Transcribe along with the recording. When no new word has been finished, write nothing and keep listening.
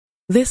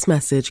This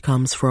message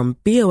comes from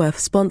BOF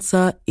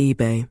sponsor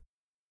eBay.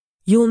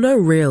 You'll know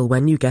real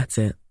when you get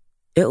it.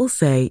 It'll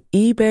say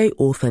eBay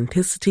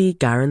Authenticity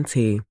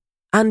Guarantee.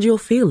 And you'll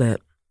feel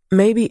it.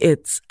 Maybe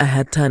it's a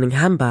head-turning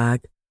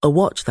handbag, a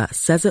watch that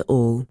says it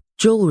all,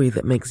 jewelry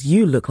that makes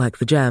you look like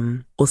the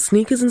gem, or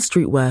sneakers and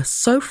streetwear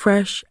so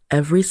fresh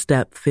every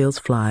step feels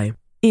fly.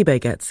 eBay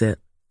gets it.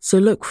 So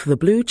look for the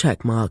blue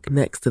check mark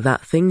next to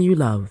that thing you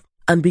love.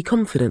 And be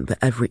confident that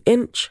every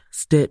inch,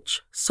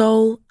 stitch,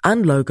 sole,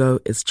 and logo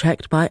is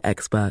checked by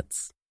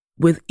experts.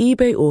 With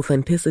eBay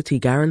Authenticity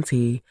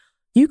Guarantee,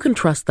 you can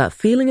trust that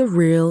feeling of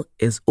real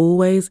is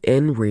always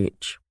in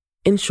reach.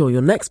 Ensure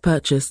your next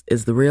purchase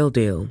is the real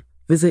deal.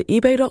 Visit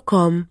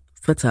ebay.com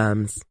for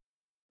terms.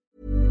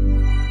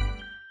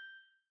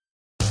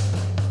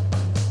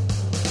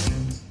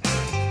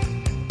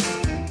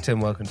 Tim,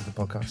 welcome to the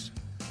podcast.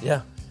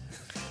 Yeah.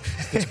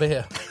 Good to be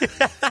here.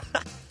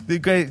 The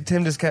great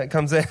Tim just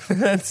comes in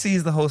and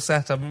sees the whole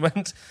setup and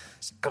went,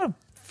 got to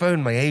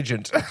phone my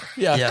agent.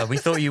 Yeah, we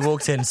thought you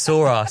walked in,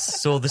 saw us,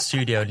 saw the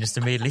studio, and just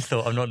immediately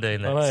thought, I'm not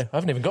doing this. I know. I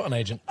haven't even got an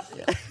agent.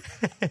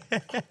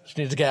 Just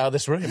need to get out of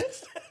this room.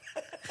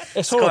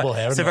 It's horrible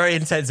here, It's isn't a very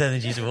intense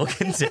energy to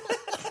walk into.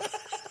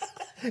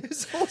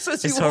 It's also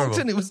as you It's walked horrible.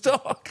 in, it was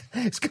dark.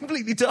 It's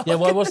completely dark. Yeah,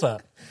 why was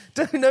that?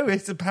 Don't know,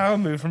 it's a power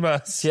move from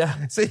us.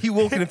 Yeah. So you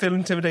walk in and feel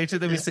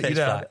intimidated, then we It's sit you pitch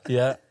down. black.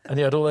 Yeah, and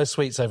you had all those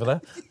sweets over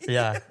there.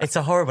 Yeah, it's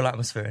a horrible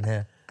atmosphere in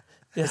here.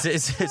 Yeah.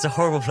 It's a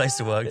horrible place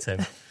to work, Tim.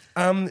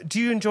 Do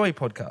you enjoy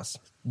podcasts?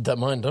 Don't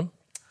mind them.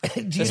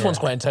 Do you- This one's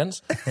quite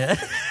intense. Yeah.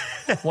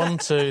 1,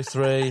 2,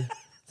 3,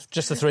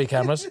 just the 3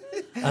 cameras,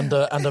 and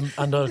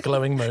a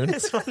glowing moon.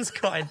 This one's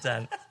quite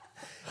intense.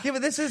 Yeah,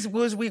 but this is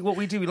what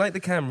we do. We like the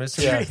cameras.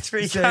 So Yeah.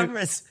 Three so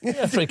cameras.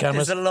 Yeah, 3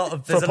 cameras. There's a lot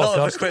of for a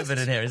podcast. equipment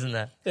in here, isn't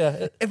there?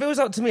 Yeah, If it was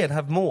up to me, I'd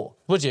have more.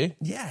 would you?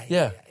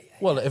 Yeah.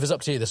 Well, if it's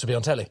up to you, this would be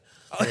on telly.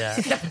 Yeah.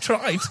 I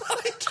tried.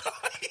 I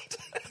tried.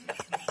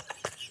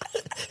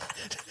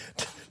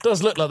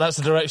 Does look like that's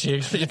the direction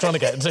you're trying to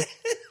get into.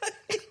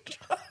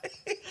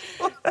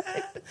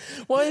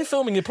 Why are you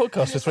filming your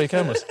podcast with 3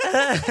 cameras?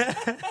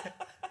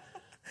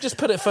 Just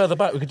put it further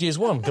back. We could use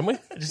one, couldn't we?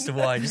 Just one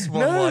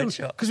wide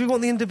shot. because we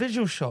want the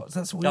individual shots.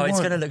 That's what we Oh, want. it's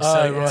going to look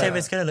Oh, right. Tim,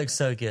 it's going to look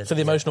so good. For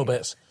the emotional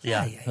bits.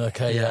 Yeah.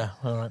 Okay, yeah.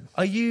 All right.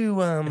 Are you...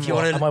 If you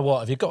want Am I what?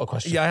 Have you got a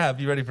question? Yeah, I have.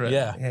 You ready for it?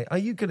 Yeah. Are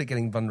you good at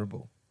getting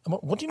vulnerable?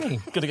 What do you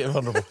mean? Good to get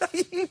vulnerable.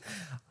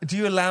 Do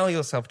you allow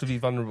yourself to be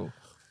vulnerable?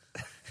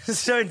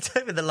 So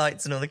Tim with the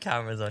lights and all the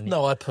cameras on you.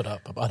 No, I put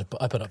up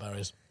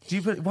barriers.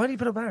 Why do you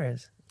put up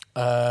barriers?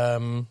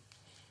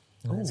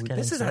 Let's get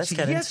This is into it. Let's actually...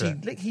 get into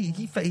it.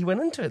 Look, he went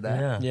into it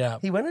there. Yeah.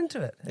 He went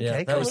into it. Okay, Yeah,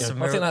 come there we on. go.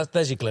 some I think real-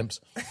 there's your glimpse.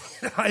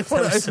 I There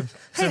want was to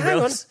open... Hang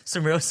on.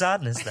 some real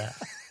sadness there.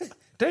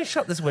 Don't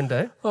shut this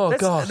window. Oh,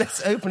 God.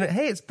 Let's open it.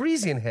 Hey, it's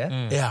breezy in here.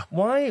 Yeah.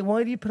 Why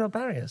do you put up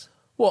barriers?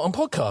 What, on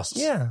podcasts?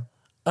 Yeah.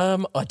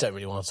 I don't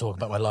really want to talk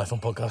about my life on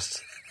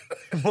podcasts.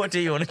 What do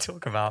you want to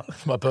talk about?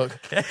 My book.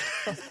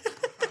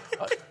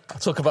 I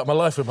talk about my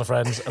life with my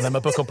friends and then my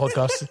book on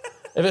podcasts.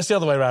 If it's the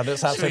other way around,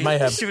 it's absolute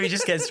mayhem. Should we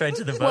just get straight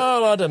to the book?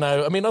 Well, I don't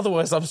know. I mean,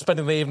 otherwise I'm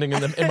spending the evening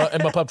in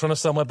my pub trying to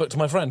sell my book to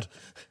my friend.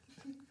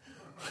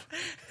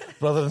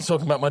 Rather than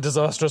talking about my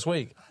disastrous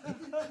week.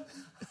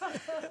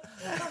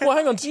 Well,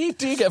 hang on. Do you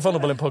get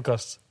vulnerable in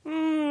podcasts?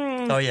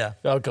 Oh, yeah.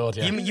 Oh, God,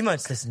 yeah. You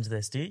might listen to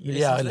this, do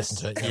you? I listen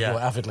to it. Yeah,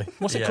 avidly.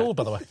 What's it Yeah. call,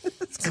 by the way?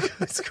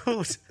 It's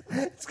called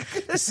The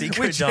We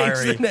Secret change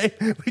Diary. the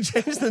name. We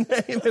change the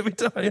name every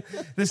time.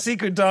 The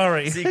Secret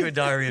Diary. Secret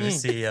Diary of a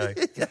CEO.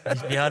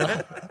 Have you heard of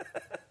it?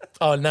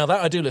 Oh, now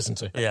that I do listen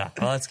to. Yeah.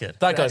 Oh, that's good.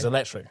 That guy's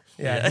electric.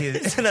 Yeah.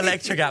 It's an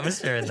electric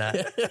atmosphere in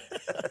there.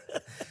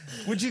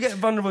 Would you get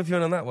vulnerable if you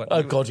went on that one?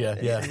 Oh, God, yeah.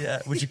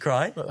 Yeah. Would you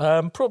cry?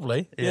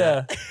 Probably.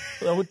 Yeah.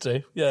 Yeah. I would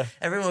do. Yeah.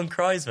 Everyone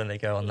cries when they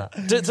go on that.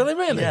 Do they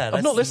really? Yeah, I've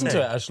that's not the listened to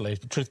thing. it, actually,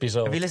 truth be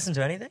told. Have you listened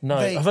to anything? No.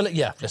 They- I've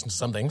listened to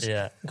some things.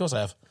 Yeah. Of course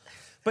I have.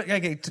 But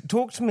okay,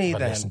 talk to me I've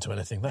then. listened to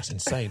anything. That's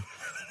insane.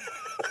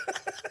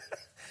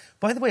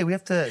 By the way, we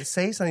have to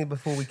say something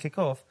before we kick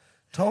off.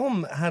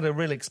 Tom had a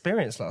real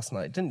experience last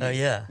night, didn't you? Oh,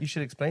 yeah. You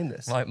should explain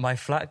this. My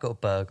flat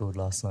got burgled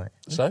last night.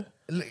 So?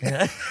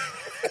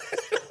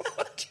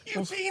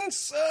 What do you mean,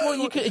 so? Well,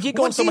 you go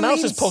on What do someone you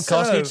else's mean,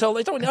 podcast and you so?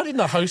 tell... I didn't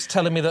know host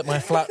telling me that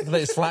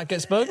his flat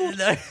gets burgled.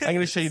 No. I'm going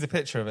to show you the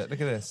picture of it.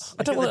 Look at this.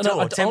 I don't Look want at to the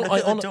know. door. Tim, look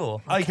at the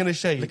door. I'm going to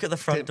show you. Look at the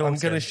front door, I'm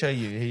going to Tim. show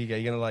you. Here you go.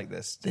 You're going to like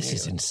this. This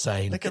is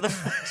insane. Look at the...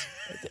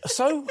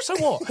 So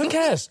what? Who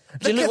cares?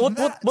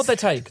 What they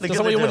take? Look Is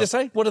at that what the you want me door. to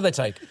say? What do they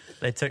take?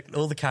 They took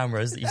all the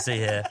cameras that you see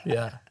here.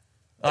 Yeah.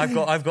 I've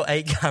got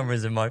 8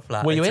 cameras in my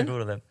flat. Were you they in? took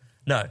all of them.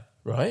 No.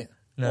 Right?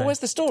 No. Well, where's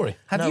the story?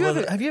 Have you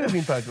ever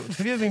been burgled?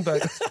 Have you ever been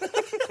burgled?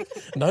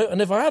 No,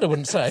 and if I had, I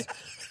wouldn't say.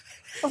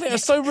 I think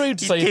it's so rude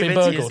to say You'd you've keep been it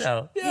to burgled.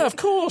 yourself. Yeah, of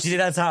course. Do you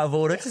think that's out of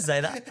order to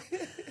say that?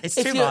 It's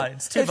If too you- much.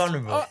 It's too if-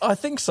 vulnerable. I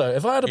think so.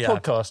 If I had a Yeah.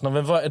 podcast and I've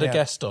invited a Yeah.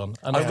 guest on,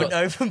 and I wouldn't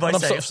open by and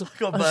I'm saying, sort of-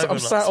 "Got I'm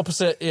burgled sat last."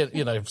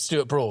 opposite,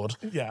 Stuart Broad.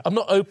 Yeah. I'm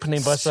not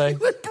opening by saying,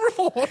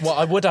 well,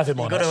 I would have him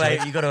on. You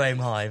actually. got to aim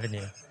high, haven't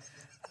you?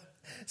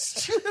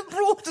 Stuart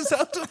Broad is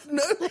out of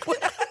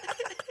nowhere.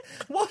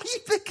 Why are you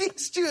picking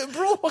Stuart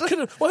Broad?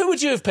 Who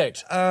would you have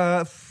picked?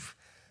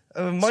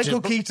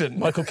 Michael Keaton.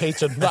 Michael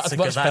Keaton. That's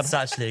much better. That's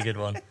actually a good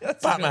one.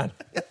 Batman.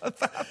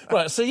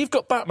 Right, so you've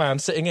got Batman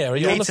sitting here. Are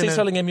you honestly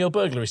telling him your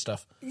burglary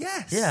stuff?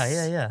 Yes.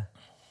 Yeah.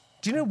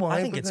 Do you know why?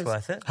 I think it's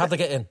worth it. How'd they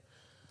get in?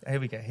 Here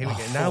we go.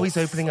 Now he's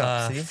opening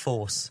up, see?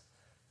 Force.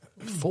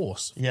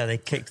 Force? Yeah, they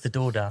kicked the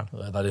door down.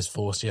 That is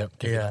force, yeah.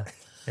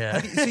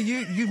 Yeah. So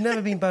you've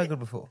never been burgled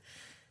before?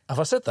 Have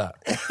I said that?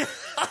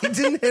 I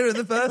didn't hear it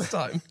the first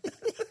time.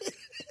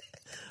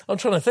 I'm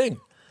trying to think.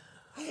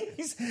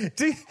 This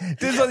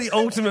is like the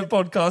ultimate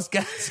podcast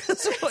guest.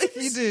 So what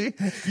you do,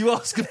 you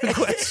ask him a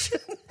question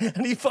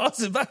and he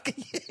fires it back at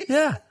you.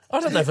 Yeah. I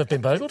don't know if I've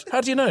been burgled.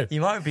 How do you know?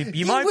 You might be.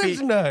 You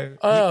would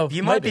know.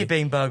 You might be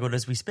being burgled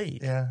as we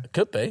speak. Yeah.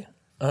 Could be.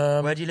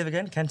 Where do you live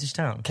again? Kentish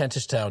Town.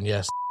 Kentish Town,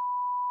 yes.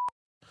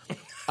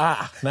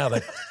 Now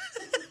then.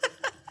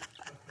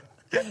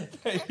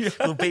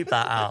 We'll beep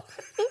that out.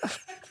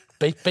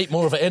 Beep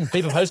more of it in.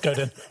 Beep a postcode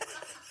in.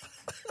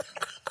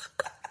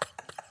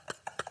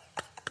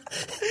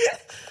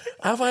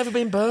 Have I ever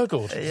been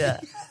burgled? Yeah.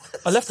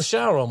 I left the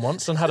shower on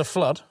once and had a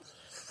flood.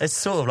 It's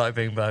sort of like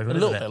being burgled, A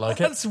little bit like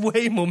it. That's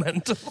way more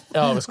mental.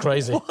 Oh, it was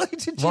crazy. Why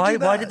did you do Why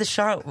that? did the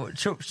shower...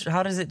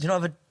 How does it... Do you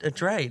not have a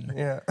drain?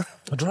 Yeah.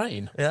 A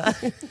drain? Yeah.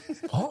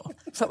 What?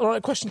 Is that the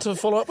right question to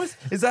follow up with?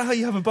 Is that how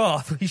you have a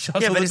bath? Where you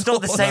shut Yeah, all but the it's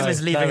not the doors? same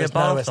as leaving a bath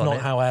on. it's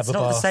not how I have it's a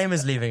not the bath. same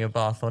as leaving a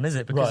bath on, is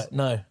it? Because, Right,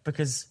 no.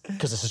 Because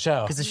Because it's a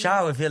shower. the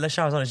shower, if the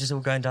shower's on, it's just all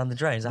going down the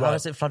drain. So how Right.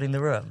 is it flooding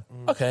the room?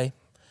 Okay.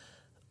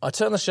 I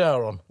turn the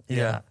shower on.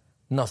 Yeah.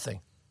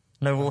 Nothing.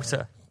 No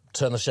water.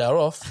 Turn the shower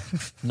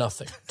off.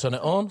 Nothing. Turn it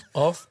on,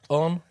 off,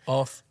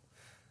 off.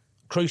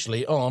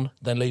 Crucially, on,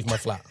 then leave my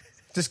flat.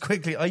 Just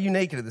quickly, are you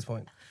naked at this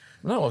point?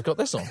 No, I've got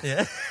this on.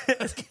 Yeah.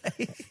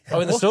 Oh,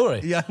 in the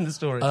story? Yeah, in the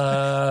story.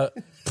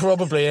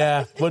 Probably,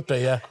 yeah. Would be,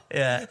 yeah.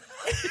 Yeah.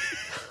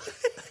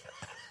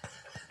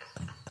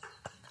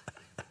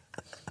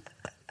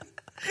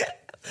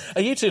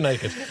 Are you two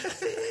naked?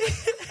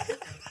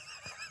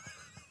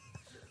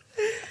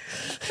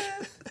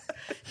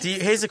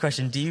 Here's a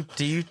question: Do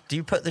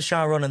you put the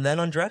shower on and then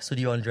undress, or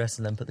do you undress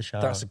and then put the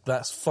shower on?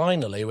 That's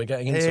finally we're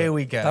getting into. Here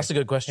we go. That's a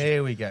good question.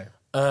 Here we go.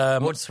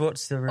 What's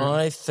the room?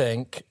 I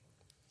think.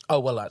 Oh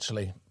well,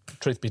 actually,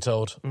 truth be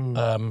told,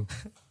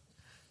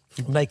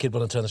 naked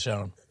when I turn the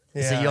shower on.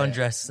 So you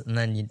undress and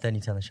then you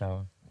turn the shower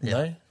on. Yeah.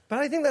 No, But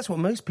I think that's what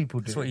most people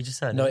do. That's what you just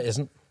said. no, it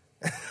isn't.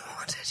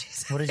 What did you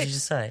say? What did you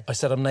just say? I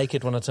said I'm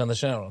naked when I turn the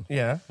shower on.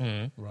 Yeah.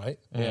 Right.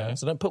 Yeah.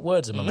 So don't put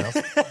words in my mouth.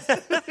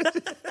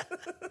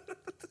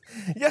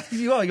 Yeah,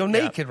 you are. You're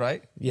naked,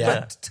 right? Yeah.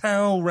 But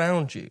towel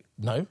round you.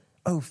 No.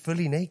 Oh,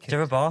 fully naked. Do you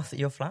have a bath at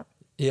your flat?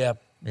 Yeah.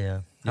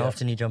 Yeah. How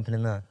often are you jumping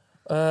in there?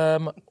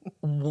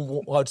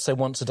 I'd say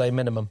once a day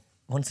minimum.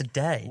 Once a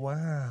day.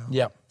 Wow.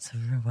 Yeah.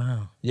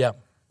 Wow. Yeah.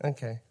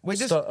 Okay.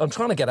 Wait, I'm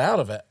trying to get out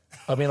of it.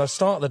 I mean, I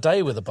start the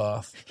day with a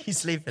bath. You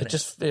sleep in it.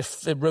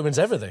 It ruins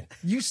everything.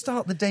 you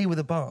start the day with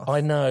a bath. I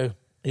know.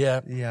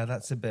 Yeah. Yeah,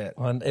 that's a bit.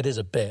 And it is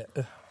a bit.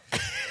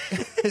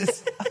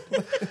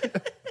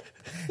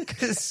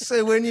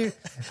 So when you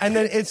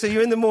so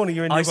you're in the morning,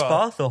 you're in Ice your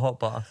bath or hot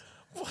bath?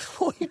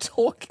 What are you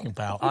talking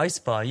about? Ice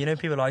bath. You know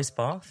people ice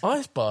bath?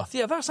 Ice bath.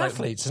 Yeah, that's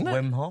athletes, isn't it?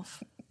 Wim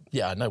Hof?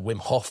 Yeah, I know Wim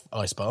Hof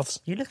ice baths.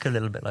 You look a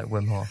little bit like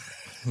Wim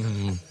Hof.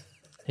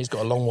 He's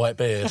got a long white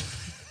beard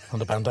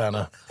and a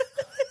bandana.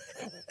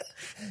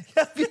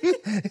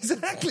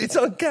 Exactly, it's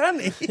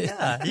uncanny.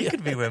 Yeah, you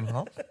could be Wim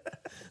Hof.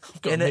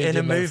 I've got In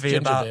a movie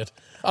ginger about- beard.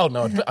 Oh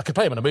no, I could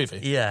play him in a movie.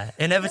 Yeah,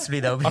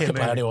 inevitably there'll be I a could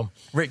play movie. anyone.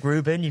 Rick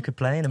Rubin, you could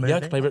play in a movie. Yeah, I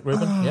could play Rick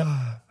Rubin.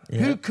 Yeah.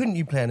 Who couldn't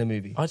you play in a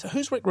movie?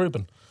 Who's Rick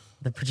Rubin?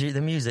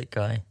 The music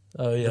guy.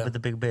 Oh yeah. With the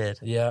big beard.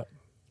 Yeah.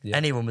 Yeah.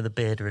 Anyone with a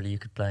beard, really, you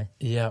could play.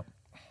 Yeah.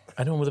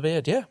 Anyone with a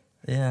beard? Yeah.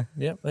 Yeah.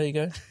 Yeah. There you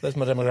go. There's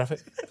my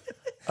demographic.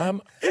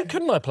 Who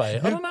couldn't I play?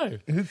 I don't know.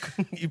 Who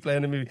couldn't you play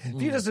in a movie? If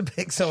you just to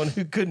pick someone,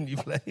 who couldn't you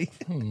play?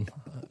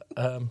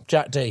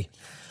 Jack D.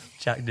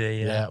 Jack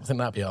D. Yeah, I think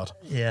that'd be hard.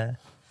 Yeah.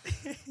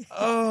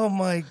 Oh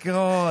my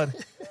God.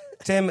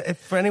 Tim,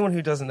 for anyone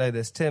who doesn't know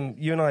this, Tim,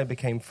 you and I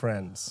became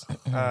friends.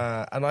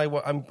 And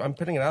I'm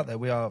putting it out there,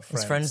 we are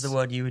friends. Is friends the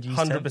word you would use?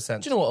 Tim?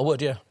 100%. Do you know what I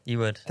would? Yeah. You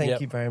would. Thank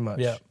Yep. you very much.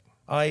 Yeah.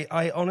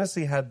 I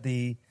honestly had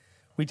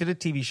we did a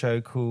TV show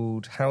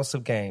called House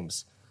of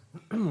Games,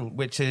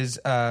 which is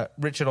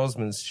Richard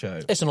Osman's show.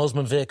 It's an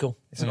Osmond vehicle.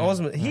 It's an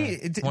Osman.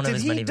 One of Did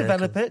his he many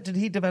develop it? Did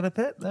he develop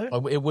it,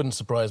 though? It wouldn't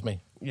surprise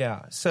me.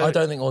 Yeah. So I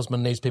don't think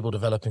Osmond needs people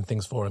developing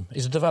things for him.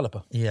 He's a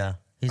developer. Yeah.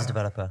 He's a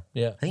developer.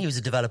 Yeah. I think he was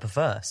a developer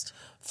first.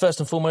 First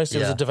and foremost, he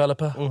was Yeah. a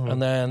developer,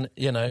 and then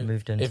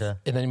Moved into-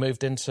 and then he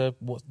moved into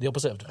what the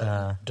opposite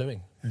of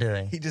doing,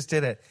 Doing. he just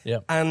did it.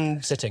 Yeah.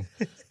 And sitting.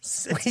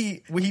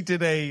 we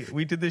did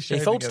this show He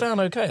folds together. down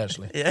okay,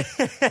 actually. Yeah.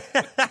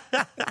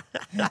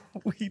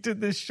 We did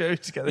this show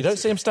together. You don't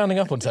see him standing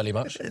up on telly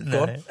much.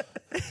 Go on.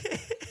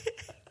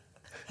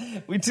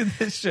 We did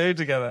this show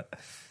together.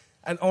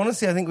 And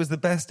honestly, I think it was the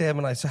best day of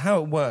my life. So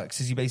how it works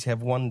is you basically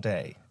have one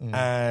day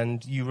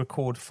and you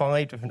record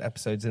 5 different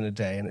episodes in a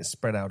day and it's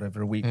spread out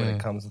over a week when it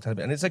comes to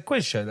television. And it's a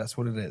quiz show, that's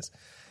what it is.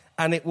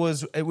 And it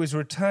was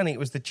returning. It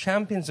was the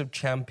Champions of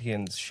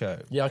Champions show.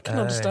 Yeah, I can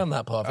understand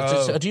that part.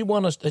 Had you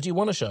won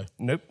a show?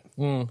 Nope.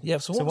 Yeah,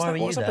 so why were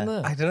you what's happened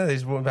there? I don't know. They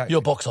just brought me back.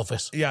 Your box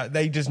office. Yeah,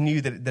 they just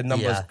knew that the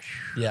numbers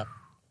Yeah.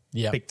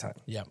 big time.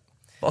 Yeah.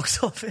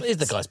 Box office. It is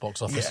the guy's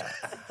box office.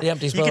 Yeah. The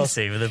empty You can bars.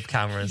 see with the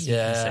cameras. You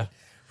Yeah. can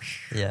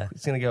see. Yeah.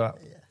 It's going to go up.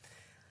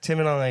 Tim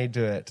and I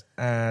do it,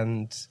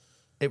 and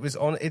it was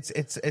on.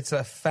 It's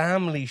a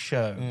family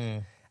show,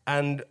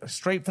 and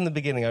straight from the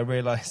beginning, I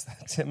realised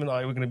that Tim and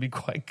I were going to be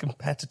quite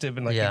competitive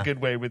in a good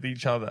way with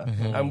each other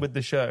and with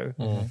the show.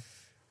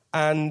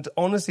 And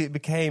honestly,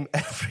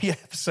 every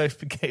episode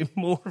became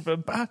more of a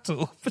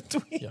battle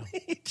between each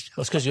other.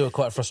 That's because you were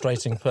quite a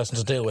frustrating person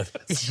to deal with.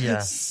 Yeah.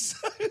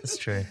 That's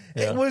true.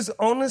 It was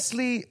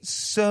honestly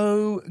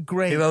so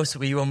great. Who else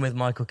were you on with?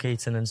 Michael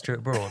Keaton and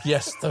Stuart Broad?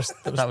 Yes,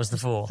 That was the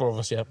four. Four of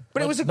us, yeah.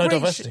 But it was a no great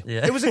diversity.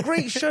 Yeah. It was a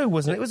great show,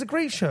 wasn't it? It was a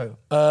great show.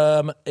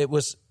 It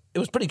was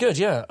pretty good,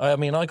 yeah. I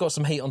mean, I got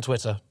some heat on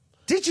Twitter.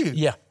 Did you?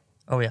 Yeah.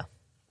 Oh, yeah.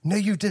 No,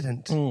 you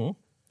didn't.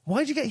 Why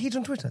did you get heat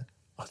on Twitter?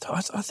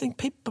 I think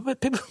people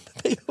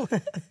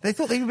They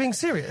thought they were being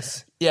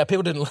serious. yeah,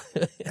 people didn't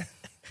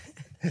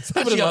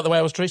people didn't like the way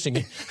I was treating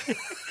you.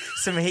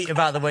 Some heat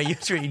about the way you're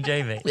treating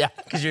Jamie. Yeah.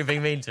 Because you were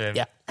being mean to him.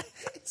 Yeah.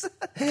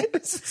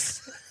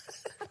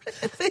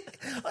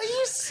 Are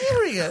you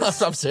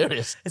serious? I'm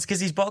serious. It's because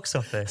he's box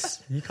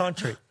office. You can't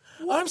treat.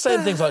 I'm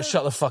saying things like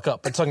 "shut the fuck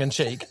up," but tongue in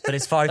cheek. But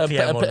it's 5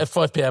 p.m. At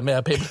 5 p.m.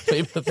 Yeah, people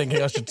are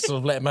thinking I should sort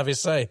of let him have his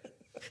say.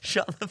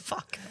 Shut the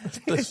fuck up.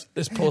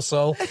 This poor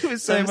soul. It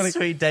was so Some funny.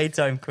 sweet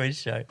daytime quiz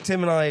show.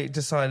 Tim and I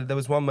decided there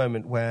was one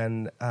moment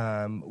when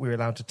we were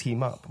allowed to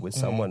team up with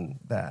someone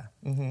there.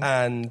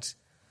 And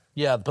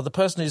Yeah, but the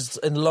person who's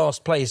in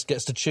last place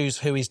gets to choose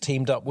who he's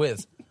teamed up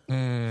with.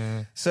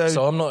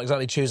 So I'm not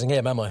exactly choosing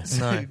him, am I?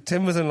 No.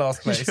 Tim was in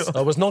last place. I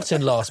was not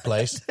in last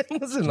place. Tim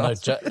was in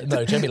last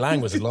No, Jamie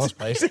Laing was in last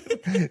place.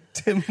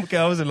 Tim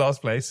Gale was in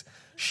last place.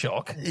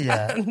 Shock.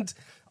 Yeah. And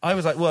I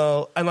was like,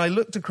 well, and I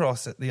looked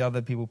across at the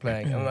other people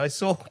playing and I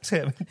saw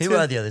Tim. Who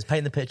were the others?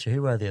 Paint the picture.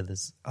 Who were the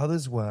others?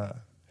 Others were.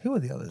 Who were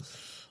the others?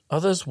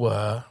 Others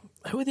were...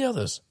 Who were the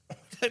others? I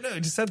don't know, I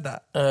just said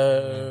that.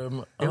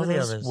 Who were the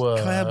others?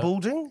 Claire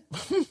Balding?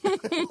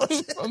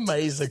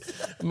 Amazing.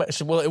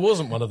 Well, it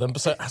wasn't one of them,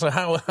 so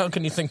how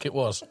can you think it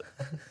was?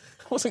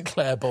 It wasn't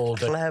Claire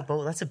Balding. Claire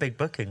Ball. That's a big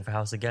booking for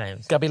House of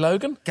Games. Gabby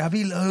Logan?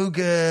 Gabby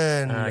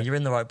Logan. You're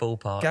in the right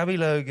ballpark. Gabby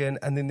Logan,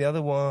 and then the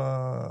other one,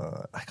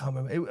 I can't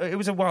remember. It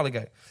was a while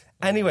ago.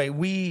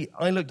 Anyway,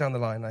 I look down the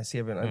line, I see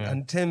everyone,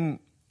 and Tim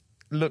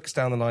looks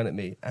down the line at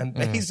me and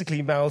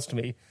basically mouths to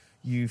me,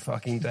 "You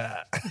fucking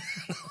dare."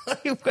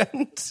 I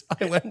went,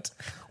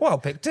 well, I'll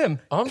pick Tim.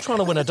 I'm trying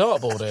to win a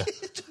dartboard here.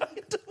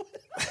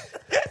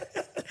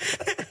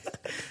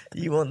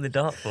 You want the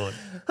dartboard?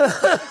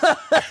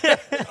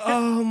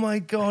 Oh my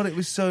God, it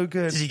was so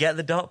good. Did you get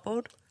the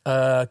dartboard?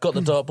 Got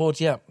the dartboard,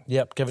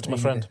 yep, gave it to my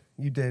friend.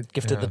 You did.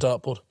 Gifted the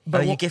dartboard.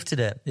 You gifted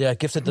it? Yeah,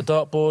 gifted the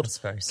dartboard. That's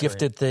very sweet.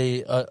 Gifted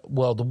the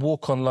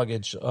walk-on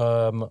luggage.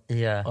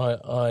 Yeah.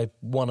 I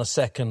won a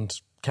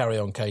second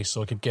carry-on case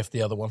so I could gift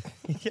the other one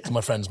to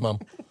my friend's mum.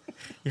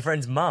 Your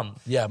friend's mum?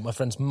 Yeah, my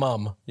friend's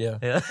mum, yeah.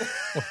 Yeah.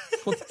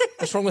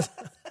 What's wrong with...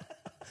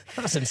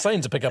 That's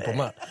insane to pick up on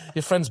that.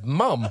 Your friend's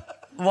mum.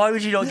 Why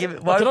would you not give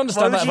it? I can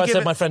understand that if I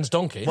said my friend's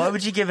donkey. Why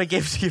would you give a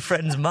gift to your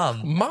friend's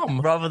mum?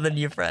 Mum? Rather than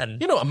your friend?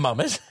 You know what a mum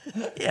is?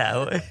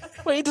 Yeah.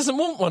 Well, he doesn't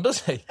want one,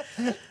 does he?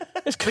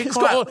 It's got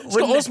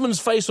wouldn't it- Osmond's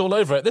face all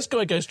over it. This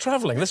guy goes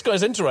travelling. This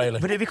guy's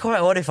interrailing. Would it be quite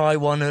odd if I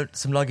won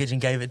some luggage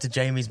and gave it to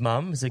Jamie's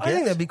mum as a gift? I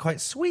think that'd be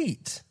quite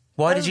sweet.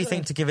 Why did you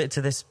think to give it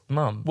to this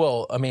mum?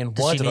 Well, I mean,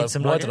 Does why she did need I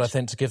some why did I luggage?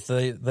 think to give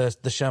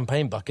the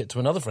champagne bucket to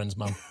another friend's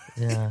mum?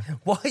 Yeah.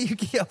 Why are you?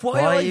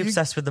 Why are you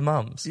obsessed with the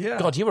mums? Yeah.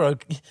 God, you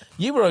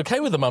were okay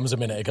with the mums a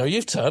minute ago.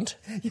 You've turned.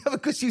 Yeah,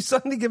 because you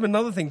suddenly give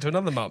another thing to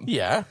another mum.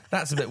 Yeah.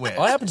 That's a bit weird.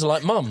 I happen to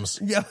like mums.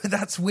 Yeah, but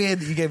that's weird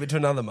that you gave it to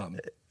another mum.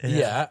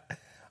 Yeah.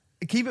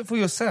 Keep it for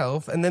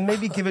yourself and then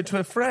maybe give it to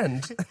a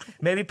friend.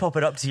 Maybe pop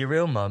it up to your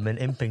real mum in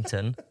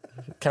Impington.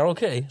 Carol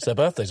Key. It's her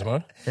birthday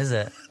tomorrow. Is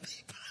it?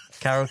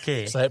 Carol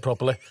Key. Say it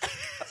properly.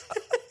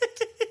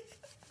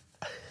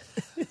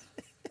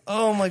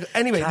 Oh my God.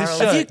 Anyway, this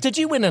Carol- show. Did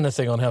you win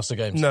anything on House of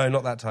Games? No,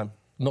 not that time.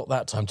 Not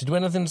that time. Did you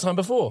win anything the time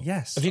before?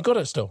 Yes. Have you got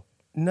it still?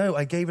 No,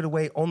 I gave it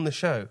away on the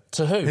show.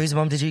 To who? Whose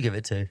mum did you give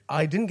it to?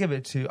 I didn't give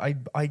it to.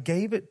 I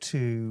gave it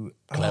to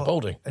Claire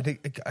Balding. I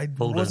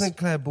Balders. wasn't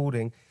Claire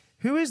Balding.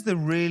 Who is the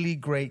really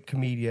great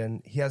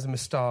comedian? He has a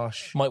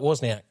moustache. Mike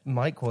Wozniak.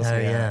 Mike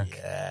Wozniak. Oh,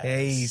 yeah.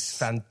 He's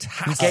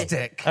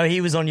fantastic. Oh,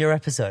 he was on your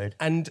episode.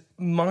 And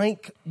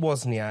Mike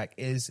Wozniak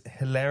is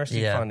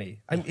hilariously Yeah.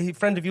 funny. He's a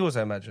friend of yours,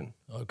 I imagine.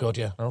 Oh, God,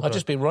 yeah. Oh, I've God.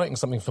 just been writing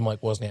something for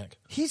Mike Wozniak.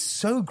 He's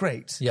so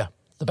great. Yeah,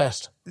 the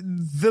best.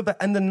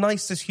 And the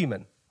nicest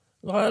human.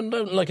 I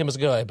don't like him as a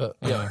guy, but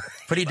yeah.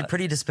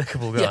 Pretty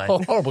despicable Yeah,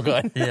 guy. horrible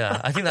guy. Yeah,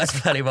 I think that's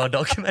fairly well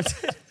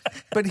documented.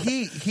 But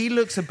he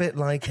looks a bit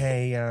like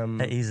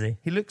Easy.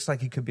 He looks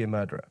like he could be a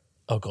murderer.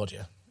 Oh, God,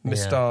 yeah.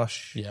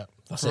 Moustache. Yeah.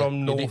 That's From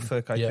it.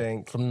 Norfolk, I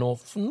think. From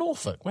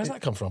Norfolk. Where's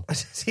that come from?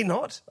 Is he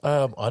not?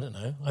 I don't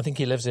know. I think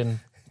he lives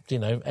in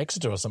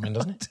Exeter or something,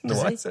 doesn't he?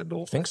 No, I said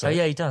Norfolk. I think so. Oh,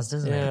 yeah, he does,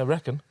 doesn't he? Yeah, I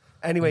reckon.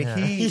 Anyway,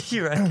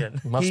 You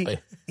reckon? Must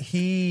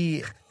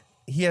be.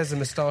 He has a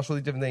moustache, all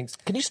these different things.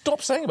 Can you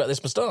stop saying about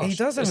this moustache? He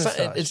does have a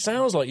moustache. It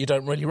sounds like you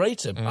don't really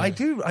rate him. I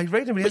do. I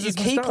rate him, But you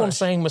keep on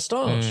saying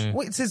moustache.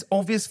 Well, it's his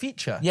obvious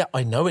feature. Yeah,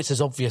 I know it's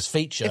his obvious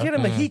feature. If he had a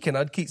Mohican,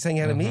 I'd keep saying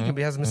he had a Mohican, but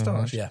he has a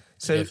moustache. Yeah.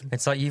 So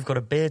It's like you've got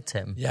a beard,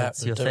 Tim. Yeah,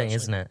 That's your I do, thing, actually.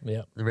 isn't it?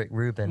 Yeah. The Rick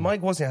Rubin.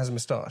 Mike Wozniak has a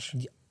moustache.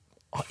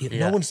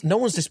 No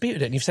one's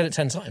disputed it, and you've said it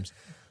 10 times.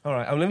 All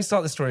right, let me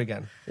start the story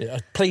again. Yeah,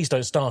 please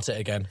don't start it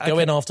again. Go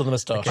in after the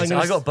moustache. Okay, so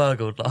I got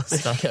burgled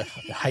last time.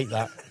 I hate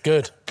that.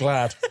 Good.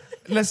 Glad.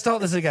 Let's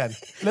start this again.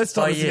 Let's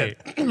start By this you.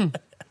 again.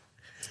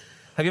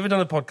 Have you ever done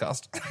a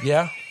podcast?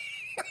 Yeah.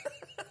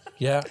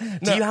 Yeah.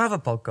 Do you have a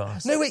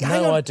podcast? No, wait,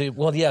 hang on. I do.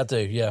 Well, yeah, I do.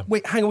 Yeah.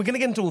 Wait, hang on. We're going to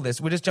get into all this.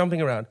 We're just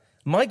jumping around.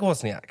 Mike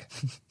Wozniak.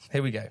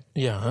 Here we go.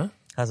 Yeah. Huh?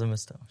 Has a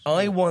moustache.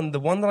 I won the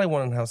one that I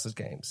won in House's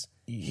Games.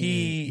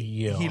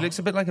 He looks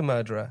a bit like a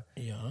murderer.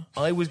 Yeah.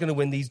 I was going to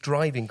win these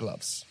driving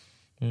gloves.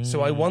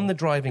 So I won the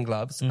driving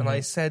gloves, and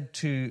I said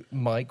to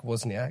Mike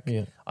Wozniak,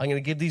 I'm going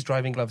to give these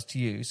driving gloves to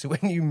you, so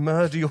when you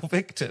murder your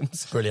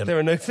victims, Brilliant. there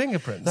are no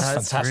fingerprints.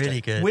 That's fantastic. really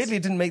good. Weirdly,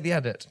 it didn't make the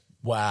edit.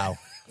 Wow.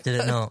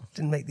 Did it not?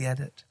 Didn't make the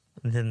edit.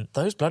 It didn't.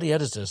 Those bloody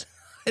editors.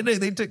 I know,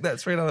 they took that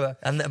straight out of there.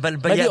 And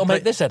but Maybe yet, it'll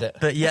make this edit.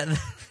 But yet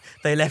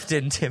they left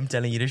in Tim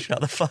telling you to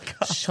shut the fuck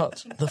up.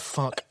 Shut the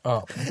fuck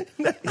up.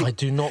 I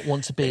do not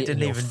want to be in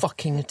your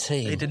fucking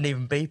team. They didn't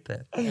even beep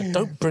it.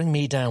 Don't bring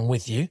me down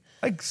with you.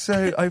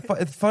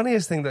 The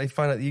funniest thing that I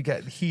find out that you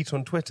get heat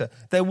on Twitter,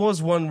 there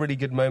was one really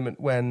good moment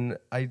when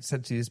I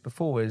said to you this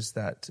before, is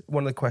that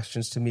one of the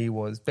questions to me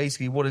was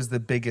basically, what is the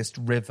biggest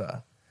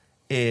river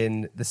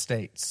in the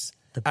States?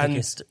 The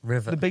biggest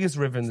river? The biggest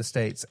river in the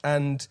States.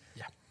 And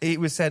it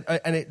was said,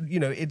 and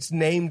it's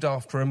named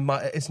after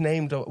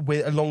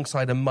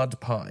alongside a mud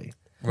pie.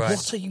 Right.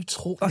 What are you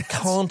talking? That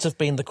can't have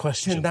been the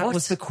question. That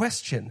was the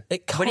question.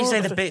 It can't When you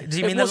say have- do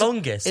you it mean the wasn't-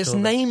 longest? It's or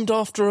named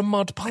after a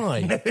mud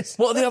pie.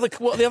 What are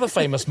the other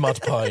famous mud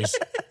pies?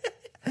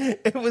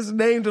 It was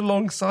named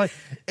alongside.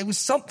 It was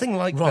something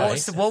like Right.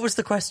 that. What was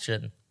the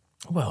question?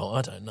 Well,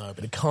 I don't know,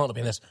 but it can't have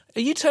been this.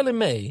 Are you telling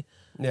me?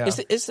 Yeah.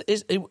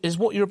 Is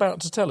what you're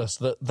about to tell us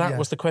that Yeah.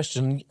 was the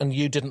question and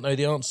you didn't know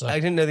the answer? I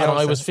didn't know the and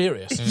answer. I was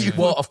furious.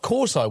 Well, of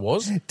course I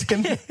was.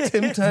 Tim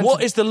turned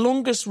What is the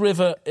longest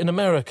river in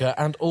America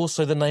and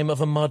also the name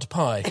of a mud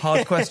pie?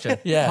 hard question.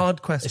 Yeah.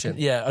 Hard question.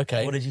 Yeah,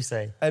 okay. What did you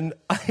say? And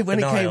when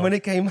Denial.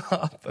 it came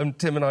up, and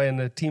Tim and I in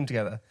a team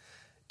together,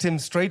 Tim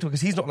straight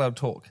because he's not allowed to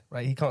talk,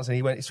 right? He can't say.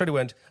 He straight away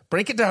went,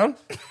 break it down,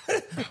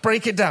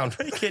 break it down.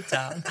 Break it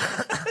down.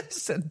 He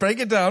said, break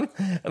it down,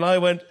 and I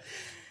went,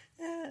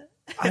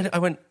 I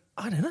went,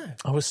 I don't know.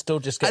 I was still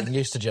just getting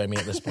used to Jamie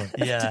at this point.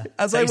 Yeah.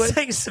 As So I it went-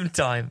 takes some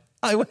time.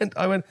 I went,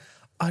 I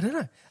don't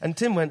know. And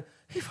Tim went,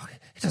 he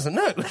doesn't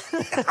know.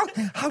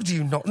 How do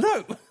you not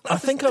know? I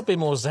think I'd be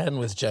more zen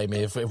with Jamie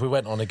if we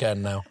went on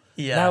again now.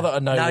 Yeah. Now that I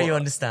know, Now you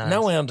understand.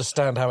 Now I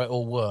understand how it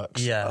all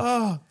works. Yeah.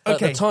 Oh, At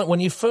okay. the time when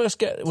you first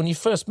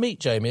meet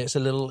Jamie,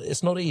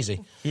 it's not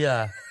easy.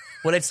 Yeah.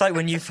 Well, it's like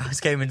when you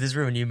first came into this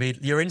room and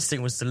your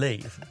instinct was to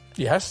leave.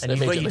 Yes, And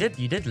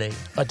immediately. you did leave.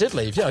 I did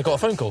leave. Yeah, I got a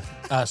phone call.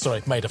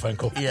 Made a phone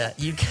call. Yeah.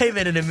 You came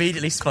in and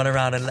immediately spun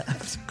around and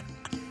left.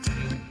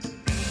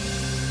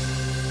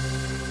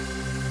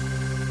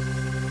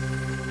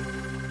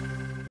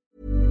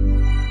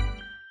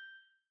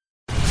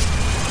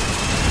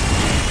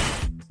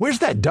 Where's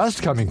that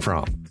dust coming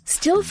from?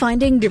 Still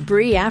finding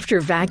debris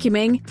after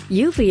vacuuming?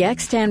 Eufy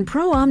X10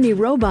 Pro Omni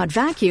Robot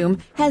Vacuum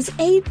has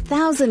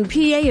 8,000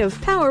 PA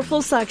of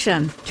powerful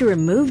suction to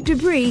remove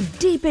debris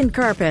deep in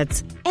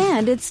carpets.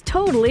 And it's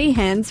totally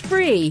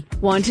hands-free.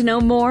 Want to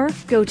know more?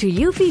 Go to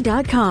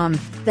eufy.com.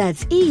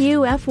 That's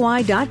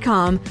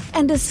EUFY.com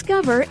and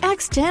discover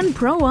X10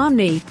 Pro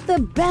Omni, the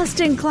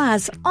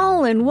best-in-class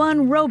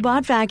all-in-one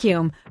robot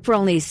vacuum for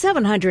only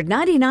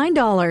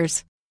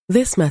 $799.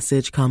 This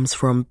message comes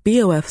from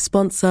BOF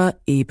sponsor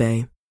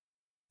eBay.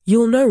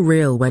 You'll know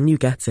real when you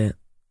get it.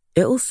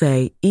 It'll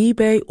say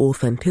eBay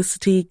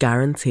Authenticity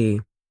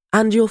Guarantee.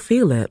 And you'll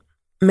feel it.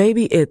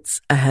 Maybe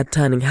it's a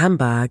head-turning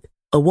handbag,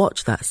 a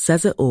watch that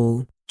says it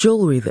all,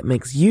 jewelry that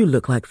makes you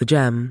look like the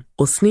gem,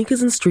 or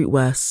sneakers and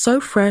streetwear so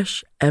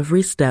fresh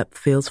every step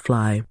feels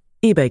fly.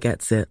 eBay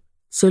gets it.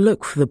 So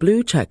look for the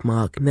blue check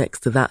mark next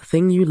to that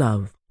thing you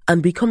love.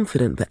 And be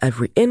confident that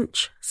every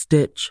inch,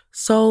 stitch,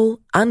 sole,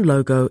 and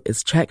logo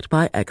is checked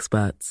by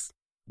experts.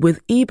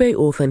 With eBay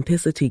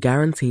Authenticity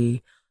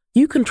Guarantee,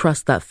 you can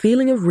trust that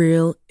feeling of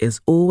real is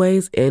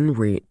always in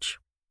reach.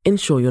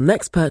 Ensure your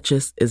next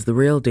purchase is the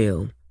real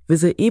deal.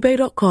 Visit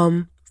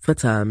ebay.com for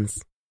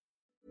terms.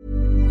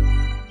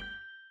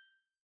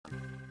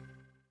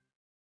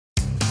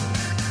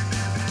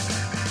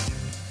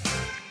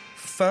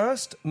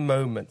 First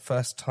moment,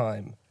 first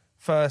time,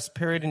 first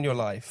period in your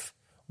life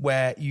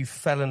where you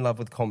fell in love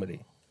with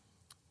comedy?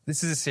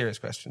 This is a serious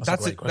question.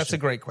 That's a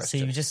great question.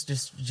 So you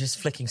just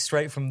flicking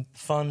straight from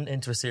fun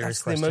into a serious That's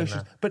the question.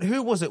 emotion. But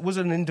who was it? Was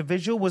it an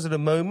individual? Was it a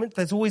moment?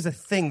 There's always a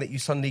thing that you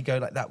suddenly go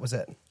like, that was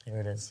it. Here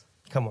it is.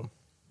 Come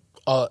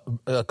on.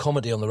 A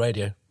comedy on the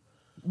radio.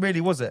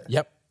 Really, was it?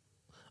 Yep.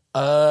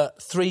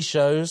 3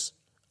 shows.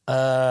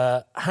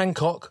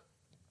 Hancock.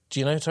 Do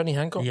you know Tony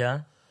Hancock?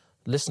 Yeah.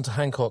 Listen to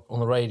Hancock on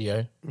the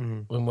radio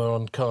when we're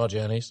on car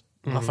journeys.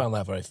 I found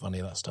that very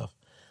funny, that stuff.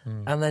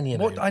 And then,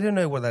 What? I don't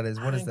know what that is.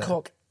 What is that?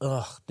 Hancock,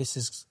 this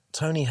is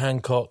Tony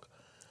Hancock.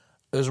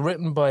 It was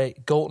written by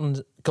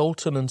Galton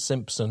and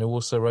Simpson, who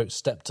also wrote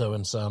Steptoe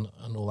and Son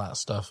and all that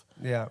stuff.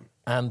 Yeah.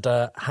 And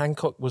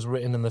Hancock was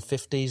written in the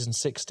 50s and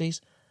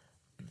 60s.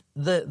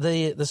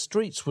 The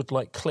streets would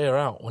like clear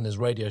out when his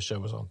radio show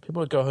was on.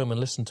 People would go home and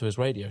listen to his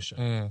radio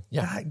show.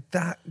 Yeah,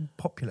 That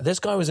popular. this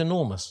guy was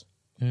enormous,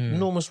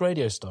 enormous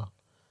radio star.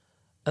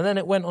 And then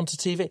it went onto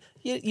TV.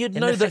 You'd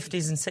In know the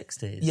 50s and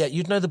 60s? Yeah,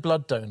 you'd know the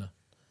blood donor.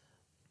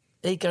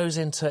 He goes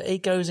in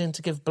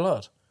to give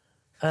blood,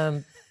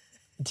 and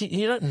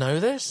you don't know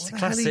this. What the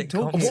hell are you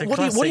talking What,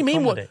 about? what do you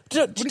mean? comedy. Do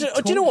you know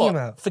talking what?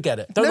 about? Forget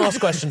it. Don't ask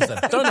questions then.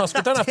 Don't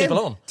have people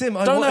on. Tim,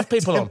 don't have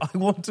people Tim, on. I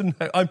want to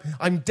know.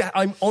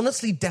 I'm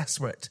honestly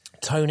desperate.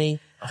 Tony,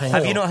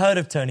 Have you not heard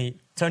of Tony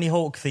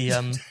Hawk, the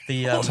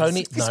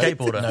Tony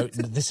skateboarder? No,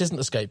 this isn't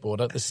the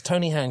skateboarder. This is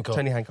Tony Hancock.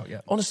 Tony Hancock,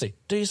 yeah. Honestly,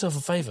 do yourself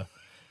a favour.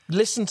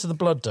 Listen to the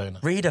blood donor.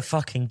 Read a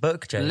fucking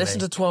book, Jamie. Listen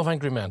to 12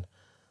 Angry Men.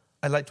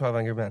 I like 12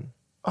 Angry Men.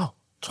 Oh,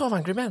 12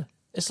 Angry Men.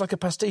 It's like a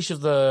pastiche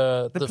of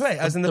the play,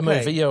 as in the play?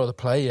 movie, or the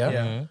play, yeah.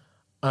 Yeah.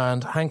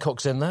 And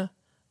Hancock's in there,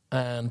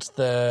 and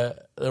they're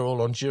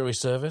all on jury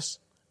service,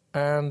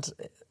 and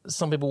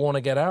some people want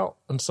to get out,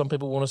 and some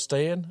people want to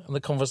stay in, and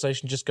the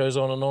conversation just goes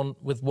on and on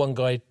with one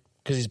guy,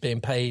 because he's being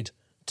paid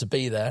to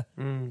be there,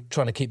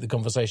 trying to keep the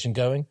conversation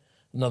going.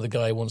 Another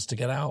guy wants to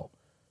get out.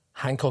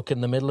 Hancock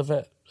in the middle of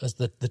it as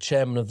the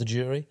chairman of the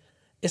jury.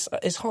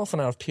 It's half an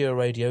hour of pure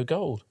radio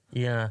gold.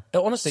 Yeah.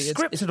 Honestly,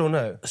 Scripted it's or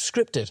no?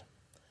 scripted.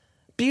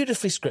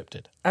 Beautifully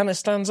scripted. And it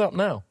stands up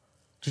now.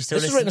 Do you still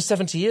This was listen? written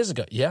 70 years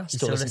ago. Yeah, still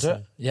still listen to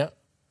listen? it. Yeah.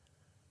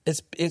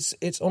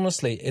 It's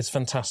honestly, it's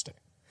fantastic.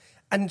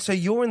 And so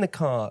you're in the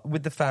car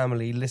with the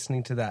family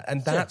listening to that,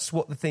 and that's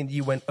what the thing that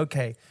you went,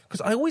 okay. Because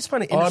I always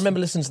find it Oh, I interesting. remember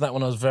listening to that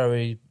when I was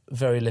very,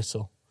 very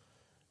little.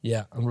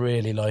 Yeah, I'm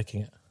really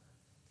liking it.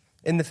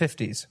 In the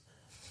 50s.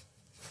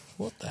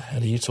 What the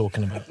hell are you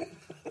talking about?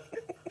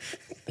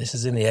 This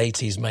is in the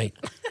 80s, mate.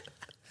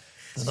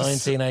 The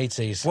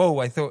 1980s. Whoa,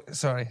 I thought,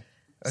 sorry.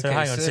 So Okay,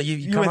 hang on. So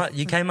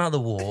you came out of the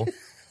war.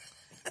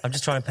 I'm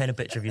just trying to paint a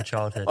picture of your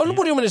childhood. Oh, what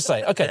do you want me to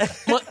say? Okay,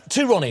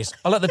 2 Ronnies.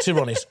 I like the 2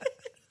 Ronnies.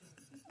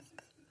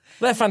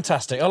 They're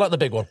fantastic. I like the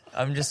big one.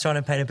 I'm just trying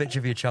to paint a picture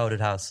of your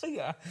childhood house.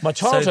 Yeah. My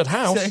childhood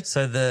house.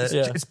 So the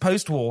Yeah. It's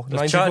post-war.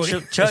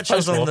 Churchill's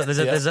post-war. on.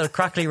 There's a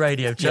crackly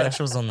radio.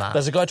 Churchill's on that.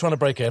 There's a guy trying to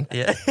break in.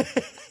 Yeah.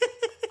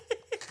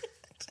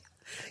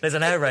 There's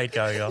an air raid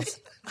going on.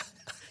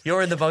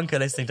 You're in the bunker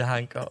listening to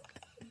Hancock.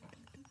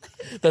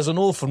 There's an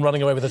orphan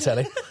running away with a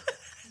telly.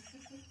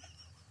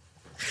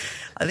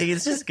 I think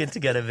it's just good to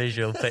get a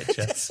visual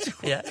picture.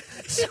 Yeah.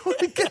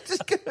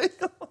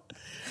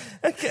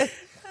 Okay.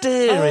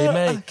 Deary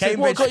me. Cambridge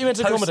What got you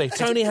into post- comedy?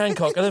 Tony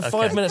Hancock, and then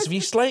 5 minutes of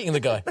you slating the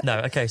guy. No,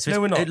 okay. So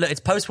No, we're not. it's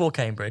post-war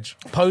Cambridge.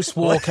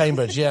 Post-war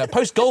Cambridge, yeah.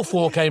 Post-Gulf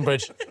War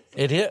Cambridge.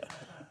 Idiot.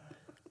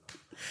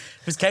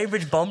 Was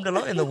Cambridge bombed a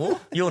lot in the war?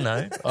 You'll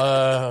know.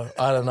 I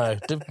don't know. I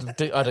think You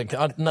they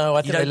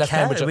don't left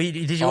care? Cambridge.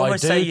 Did you I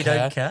almost do say you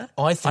don't care?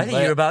 I think you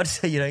were about to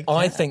say you don't care.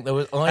 I think there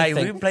was. Hey,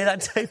 we can play that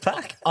tape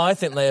back. I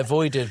think they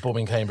avoided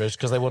bombing Cambridge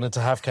because they wanted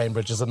to have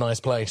Cambridge as a nice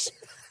place.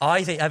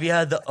 Have you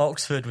heard that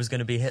Oxford was going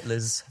to be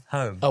Hitler's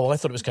home? Oh, I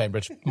thought it was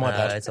Cambridge. My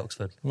bad. It's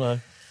Oxford. No.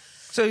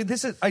 So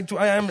this is, I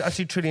am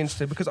actually truly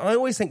interested because I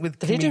always think with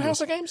Did he do comedians...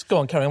 House of Games? Go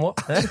on, carry on.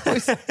 What?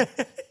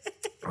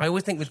 I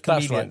always think with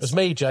That's comedians... right. It was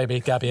me, Jamie,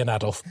 Gabby, and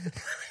Adolf.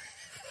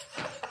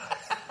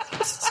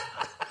 It's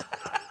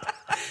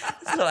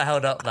not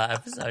held up, that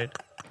episode.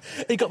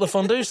 He got the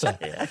fondue, sir.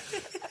 Yeah.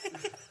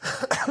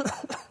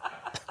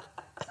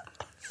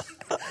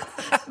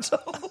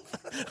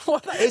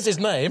 What? That is his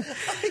name.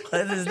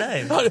 That's his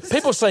name. Oh,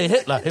 people say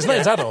Hitler. His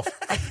name's Adolf.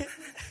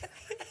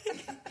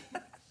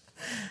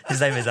 His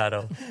name is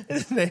Adolf.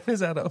 His name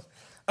is Adolf.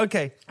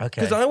 Okay.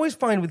 Okay. Because I always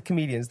find with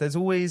comedians, there's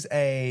always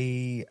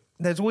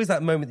that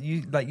moment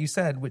that like you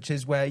said, which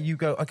is where you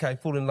go, okay, I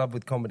fall in love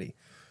with comedy.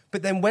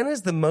 But then when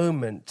is the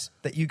moment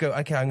that you go,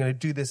 okay, I'm going to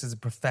do this as a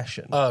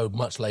profession? Oh,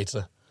 much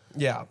later.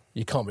 Yeah.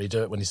 You can't really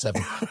do it when you're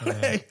 7.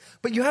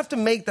 But you have to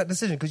make that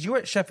decision because you're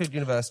at Sheffield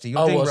University,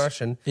 you're doing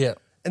Russian. Yeah.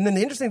 And then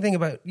the interesting thing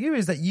about you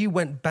is that you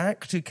went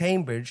back to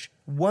Cambridge,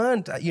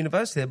 weren't at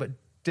university there, but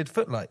did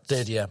footlights.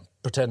 Did, yeah.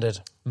 Pretended.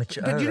 But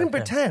you didn't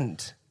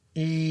pretend.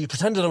 He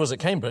pretended I was at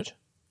Cambridge.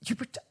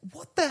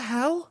 What the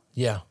hell?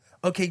 Yeah.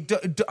 Okay,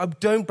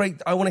 don't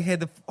break. I want to hear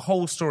the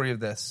whole story of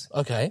this.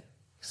 Okay.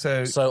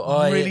 So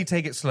I really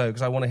take it slow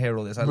because I want to hear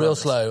all this. I Real love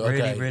this. slow.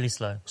 Okay. Really, really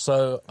slow.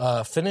 So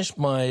finished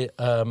my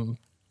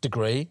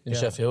degree in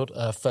Sheffield,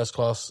 first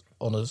class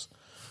honours.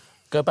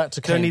 Go back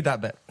to Don't need that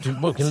bit.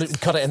 We can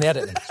cut it in the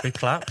edit then. Do we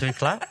clap? Do we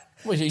clap?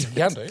 Well, you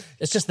can do.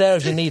 It's just there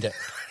if you need it.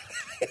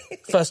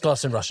 First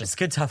class in Russian. It's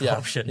good to have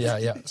options. Yeah,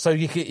 yeah. So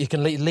you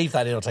can leave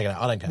that in or take it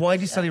out. I don't care. Why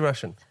do you study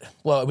Russian?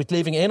 Well, are we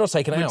leaving it in or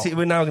taking it out?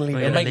 We're now going to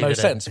leave It'll it. make leave no it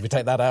in. sense if we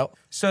take that out.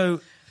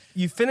 So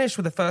you finish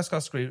with a first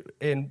class degree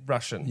in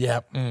Russian.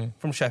 Yeah.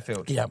 From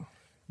Sheffield. Yeah.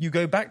 You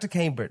go back to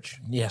Cambridge.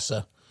 Yes,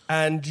 sir.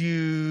 And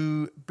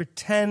you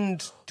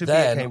pretend to be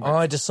at Then Cambridge.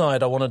 I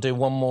decide I want to do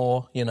one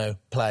more,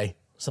 play,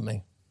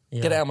 something.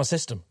 Yeah. Get it out of my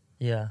system.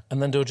 Yeah.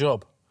 And then do a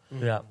job.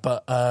 Yeah.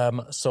 But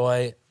so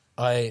I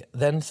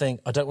then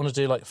think I don't want to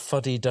do like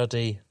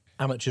fuddy-duddy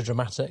amateur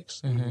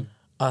dramatics.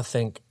 I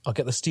think I'll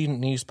get the student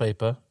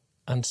newspaper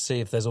and see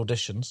if there's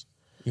auditions.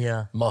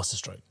 Yeah.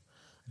 Masterstroke.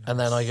 And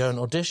then I go and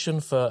audition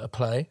for a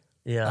play.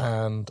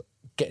 Yeah. And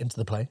get into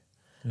the play.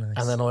 Nice.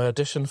 And then I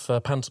audition for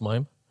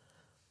pantomime,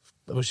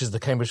 which is the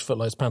Cambridge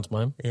Footlights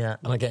pantomime. Yeah.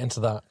 And I get into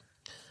that.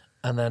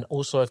 And then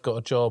also I've got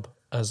a job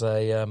as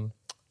a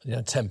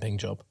temping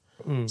job.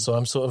 So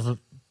I'm sort of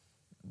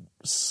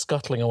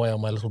scuttling away on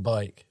my little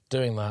bike,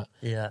 doing that,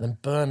 Yeah. then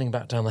burning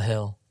back down the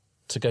hill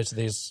to go to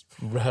these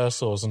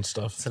rehearsals and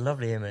stuff. It's a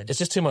lovely image. It's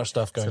just too much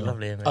stuff going on. It's a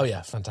lovely image. Oh,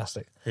 yeah,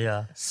 fantastic.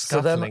 Yeah.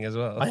 Scuttling as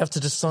well. I have to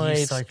decide...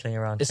 You cycling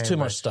around It's too Cambridge.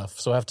 much stuff,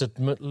 so I have to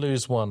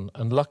lose one.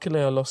 And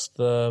luckily I lost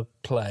the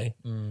play.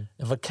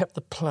 If I kept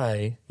the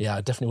play,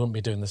 I definitely wouldn't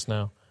be doing this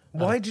now.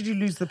 Why did you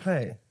lose the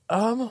play?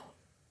 I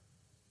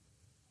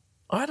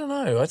don't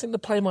know. I think the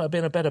play might have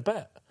been a better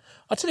bet.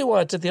 I'll tell you why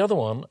I did the other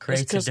one. It's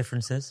Creative 'cause-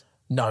 differences.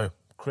 No.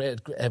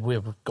 We've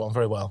got on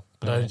very well,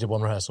 but I only did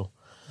one rehearsal.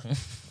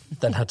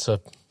 Then had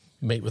to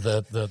meet with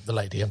the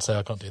lady and say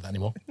I can't do that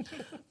anymore.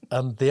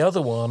 And the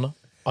other one,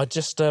 I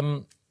just...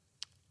 one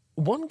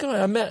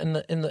guy I met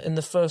in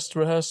the first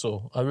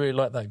rehearsal, I really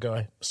liked that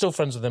guy. Still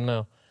friends with him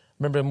now.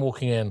 Remember him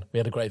walking in, we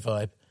had a great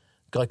vibe. A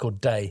guy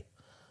called Day.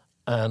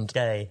 And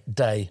Day.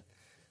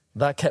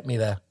 That kept me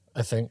there,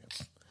 I think.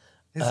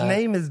 His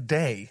name is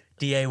Day.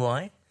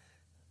 D-A-Y?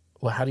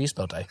 Well, how do you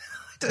spell Day?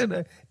 I don't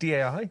know.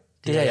 D-A-I?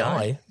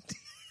 D-A-I?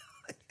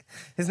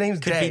 His name's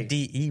Could Day.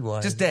 be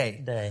D-E-Y. Just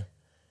Day. Day.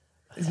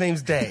 His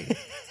name's Day.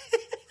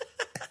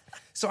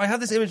 So I have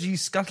this image of you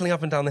scuttling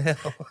up and down the hill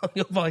on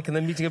your bike and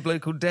then meeting a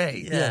bloke called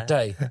Day. Yeah,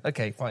 Day.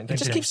 Okay, fine.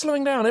 Just keep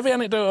slowing down. Every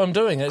anecdote I'm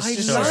doing, it's I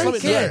just like slow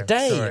it. Yeah,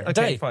 Day. Sorry. Okay,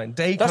 Day. fine.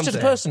 Day That's comes just a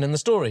in. person in the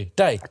story.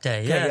 Day.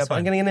 Day, Yeah, that's but I'm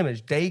fine. getting an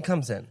image. Day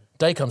comes in.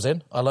 Day comes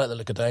in. I like the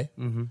look of Day.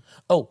 Mm-hmm.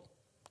 Oh,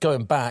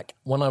 going back,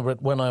 when I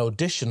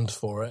auditioned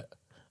for it,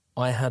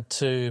 I had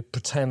to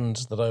pretend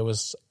that I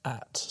was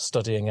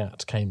studying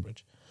at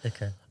Cambridge.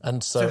 Okay.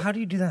 And So how do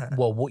you do that?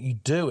 Well, what you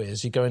do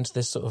is you go into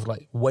this sort of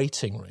like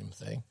waiting room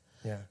thing.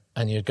 Yeah.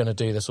 And you're going to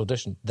do this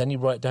audition. Then you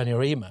write down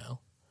your email,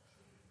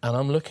 and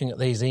I'm looking at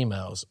these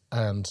emails,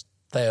 and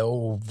they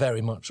all very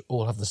much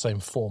all have the same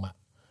format.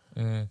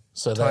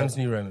 So they're- Times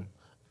New Roman.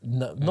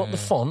 No, not the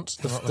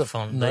font. Not the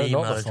font, No, the not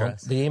email the font.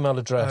 address. The email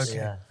address. Okay.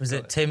 Yeah. Was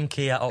it Tim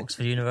Key at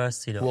Oxford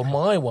University? Well,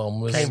 my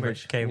one was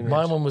Cambridge.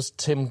 My one was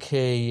Tim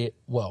Key.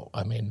 Well,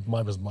 I mean,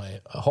 mine was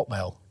my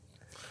Hotmail.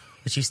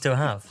 Which you still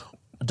have?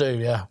 I do,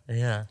 yeah.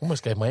 Yeah.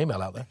 Almost gave my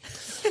email out there.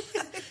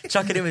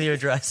 Chuck it in with your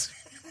address.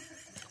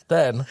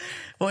 Then,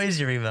 What is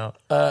your email?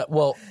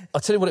 well,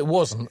 I'll tell you what it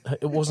wasn't.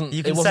 It wasn't.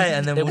 You can it wasn't, say it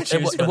and then we'll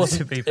choose whether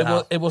to beep it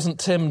out. It wasn't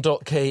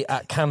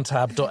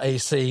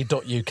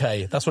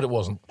tim.key@cantab.ac.uk. That's what it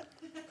wasn't.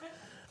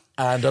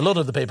 And a lot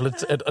of the people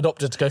had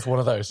adopted to go for one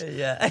of those.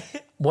 Yeah.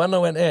 When I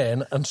went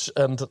in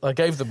and I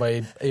gave them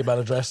my email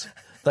address,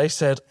 they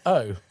said,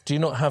 "Oh, do you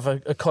not have a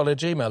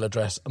college email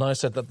address?" And I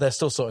said that they're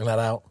still sorting that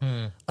out.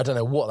 I don't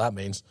know what that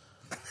means.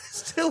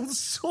 Still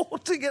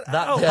sorting it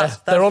That- out. Yeah,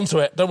 they're onto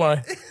it. Don't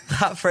worry.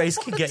 That phrase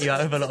can get you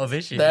out of a lot of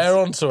issues. They're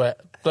onto it.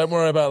 Don't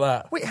worry about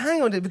that. Wait,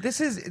 hang on. But this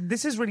is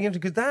really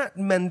interesting because that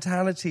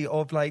mentality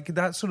of like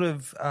that sort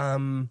of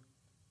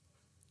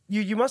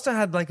you must have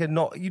had like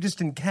you just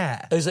didn't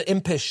care. There's an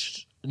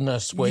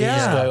impishness where Yeah. you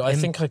just go, I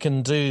think I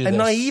can do A this.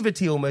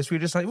 naivety almost. Where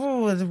you're just like,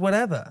 oh,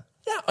 whatever.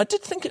 Yeah, I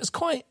did think it was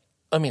quite...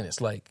 I mean, it's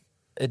like...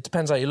 It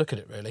depends how you look at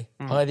it, really.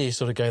 Either you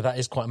sort of go, that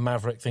is quite a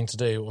maverick thing to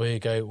do, or you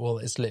go, well,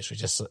 it's literally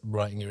just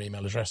writing your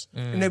email address.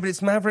 No, but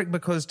it's maverick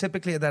because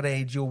typically at that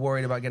age you're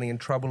worried about getting in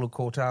trouble or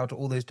caught out, or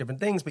all those different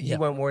things, but you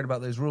weren't worried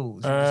about those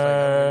rules. You're just like,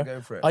 I'm going to go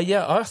for it.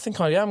 Yeah, I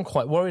think I am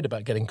quite worried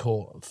about getting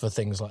caught for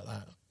things like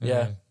that.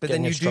 Yeah. But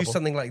getting then you into do trouble.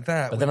 something like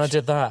that. But then I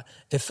did that.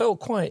 It felt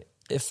quite...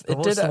 But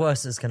what's the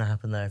worst that's going to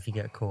happen there if you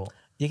get caught?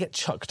 You get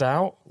chucked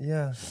out.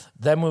 Yeah.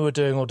 Then we were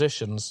doing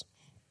auditions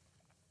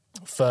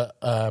for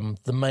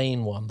the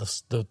main one.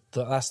 That's the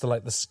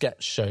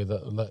sketch show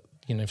that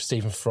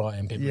Stephen Fry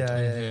and people.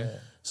 Yeah.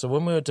 So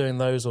when we were doing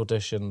those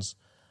auditions,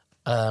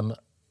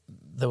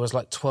 there was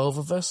like 12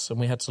 of us, and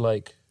we had to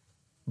like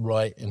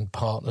write in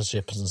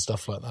partnerships and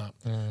stuff like that.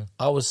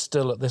 I was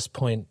still at this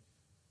point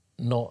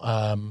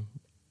I'd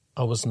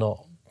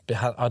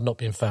not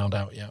been found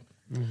out yet.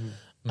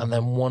 And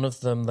then one of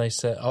them, they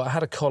said, I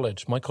had a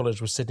college. My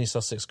college was Sydney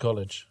Sussex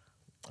College.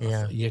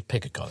 Yeah. You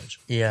pick a college.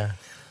 Yeah.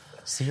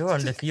 So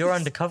you're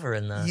undercover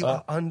in there. You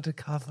are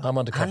undercover. I'm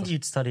undercover. And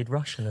you'd studied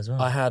Russian as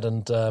well. I had,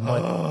 and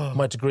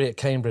my degree at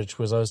Cambridge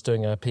was I was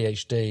doing a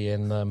PhD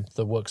in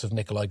the works of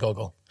Nikolai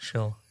Gogol.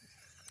 Sure.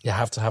 You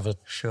have to have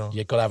Sure.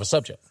 You've got to have a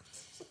subject.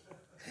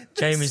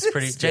 Jamie's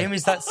pretty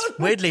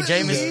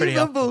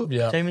up.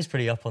 Yeah. Jamie's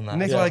pretty up on that.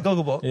 Nikolai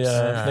Gogolbox.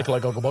 Yeah, Nikolai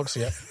Gogolbox,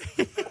 yeah.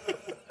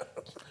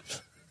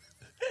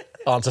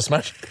 Answer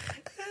smash.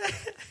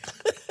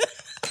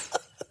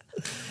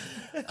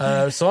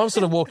 So I'm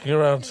sort of walking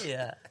around.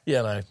 Yeah. You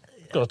know,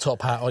 got a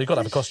top hat, or you've got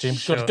to have a costume,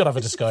 got to have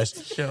a disguise.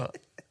 Sure.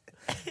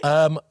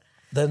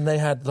 Then they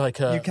had like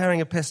a... You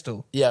carrying a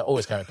pistol? Yeah,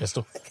 always carry a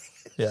pistol.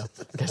 Yeah,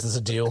 in case there's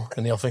a duel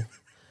in the offing.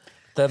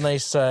 Then they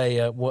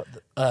say what...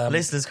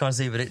 Listeners can't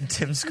see, but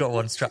Tim's got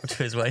one strapped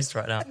to his waist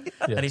right now.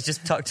 Yeah. And he's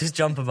just tucked his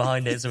jumper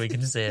behind it so we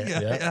can see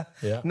it.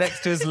 Yeah.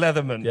 Next to his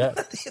Leatherman. Yeah.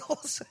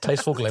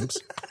 Tasteful glimpse.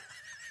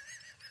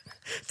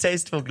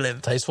 Tasteful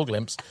glimpse. Tasteful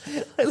glimpse.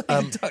 He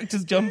tucked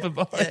his jumper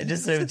behind.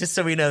 Yeah, just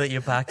so we know that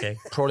you're packing.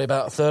 Probably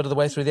about a third of the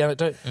way through the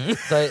anecdote.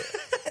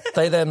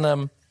 They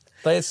then...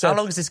 They had said, How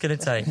long is this going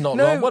to take? Not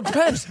long. Well, it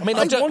depends. I mean,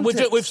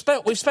 we've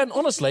spent,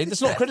 honestly,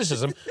 it's not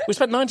criticism, we've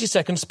spent 90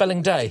 seconds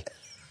spelling day.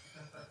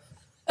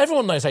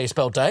 Everyone knows how you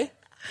spell day.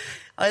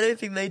 I don't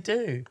think they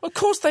do. Of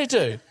course they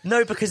do.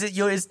 No, because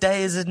his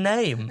day is a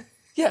name.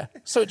 Yeah.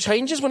 So it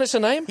changes when it's a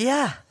name?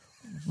 Yeah.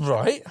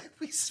 Right.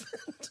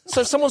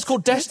 So if someone's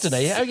called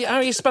Destiny, how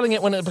are you spelling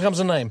it when it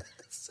becomes a name?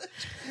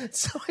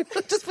 So I'm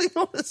just being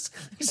honest.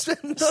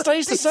 It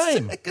stays the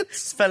same.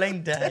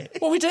 Spelling day.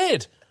 Well, we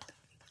did.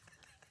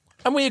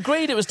 And we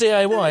agreed it was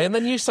D-A-Y, and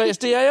then you say it's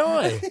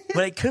D-A-I.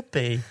 Well, it could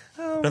be.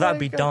 But that'd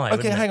be die.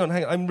 Okay, hang on.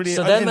 I'm really...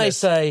 So I'm then in they this.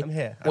 say, I'm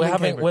here. we're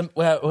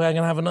going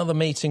to have another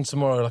meeting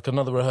tomorrow, like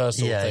another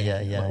rehearsal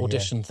thing,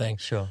 audition thing.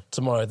 Sure.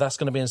 Tomorrow. That's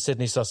going to be in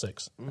Sydney,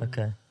 Sussex.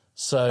 Okay.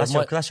 So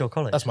That's your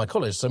college? That's my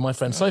college. So my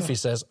friend Sophie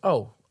says,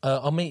 I'll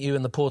meet you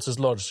in the Porter's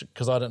Lodge,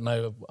 because I don't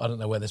know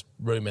where this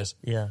room is.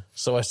 Yeah.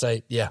 So I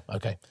say, yeah,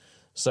 okay.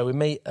 So we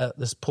meet at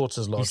this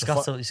Porter's Lodge. You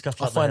scuffle I up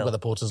the find hill. where the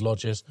Porter's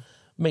Lodge is,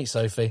 meet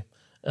Sophie,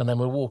 and then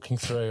we're walking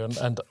through,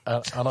 and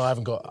I've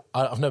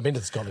never been to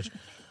this college.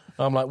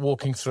 I'm like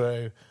walking through.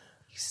 Are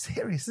you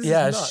serious? This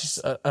Yeah, is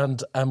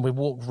nuts. and we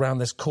walk around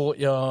this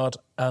courtyard,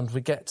 and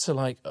we get to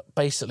like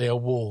basically a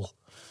wall,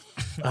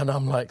 and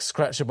I'm like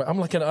scratching. I'm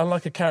like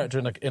a character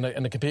in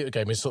a computer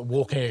game who's sort of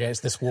walking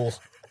against this wall.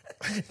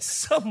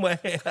 Somewhere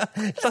here,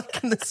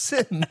 like in The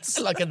Sims.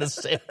 Like in The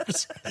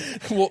Sims.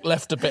 Walk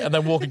left a bit and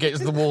then walk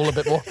against the wall a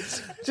bit more.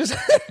 Just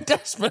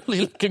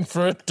desperately looking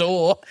for a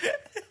door.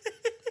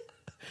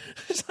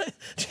 It's like,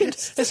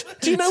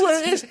 do you know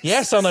where it is?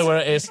 Yes, I know where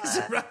it is.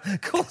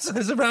 Of course, I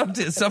was around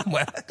it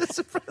somewhere.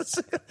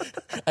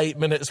 8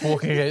 minutes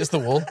walking against the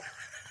wall.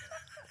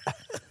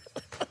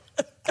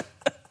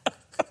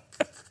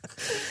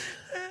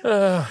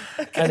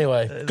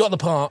 Anyway, got the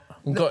part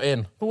and got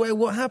in. But wait,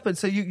 what happened?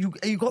 So you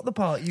got the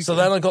part.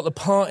 Then I got the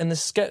part in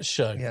this sketch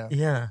show. Yeah.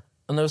 Yeah.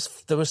 And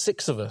there were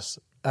 6 of us,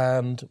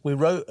 and we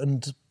wrote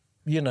and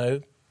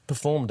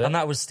performed it. And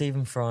that was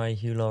Stephen Fry,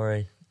 Hugh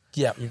Laurie.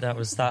 Yeah. That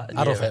was that.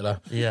 Adolf Hitler.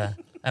 Yeah.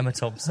 Emma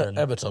Thompson.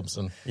 Emma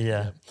Thompson.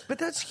 Yeah. But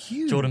that's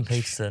huge. Jordan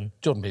Peterson.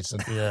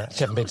 Yeah.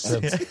 Kevin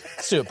Peterson.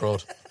 Stuart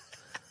Broad.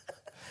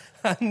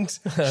 And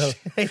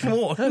Shane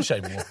Warne.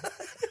 Shane Warne.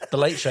 The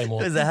late Shane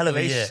Warne. It was a hell of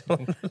a year.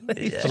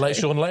 The late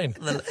Sean Lane.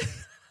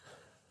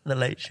 The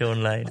late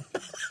Sean Lane.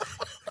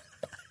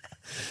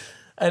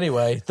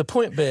 Anyway, the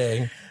point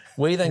being,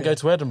 we then go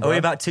to Edinburgh. Are we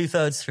about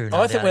 2/3 through now?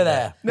 Oh, I think we're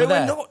there. No,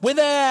 we're not. We're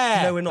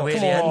there. No, we're not. Are we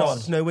Come at the on.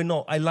 end? No, we're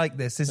not. I like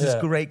this. This is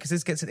Yeah. great because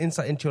this gets an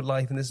insight into your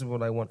life, and this is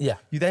what I want. Yeah.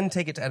 You then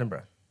take it to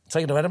Edinburgh.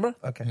 Take it to Edinburgh?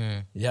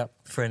 Okay. Yeah.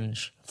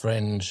 Fringe.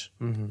 Fringe.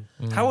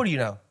 How old are you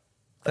now?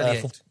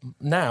 38.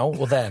 Now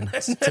or then?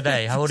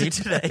 Today. How old are you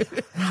today?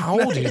 How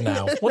old are you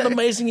now? What an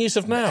amazing use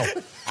of now.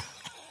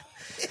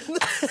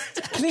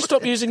 Can you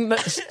stop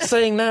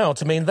saying now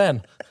to mean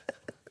then?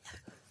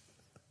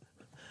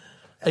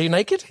 Are you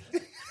naked?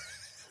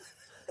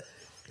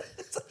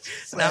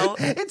 Now,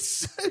 It's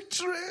so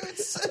true.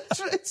 It's so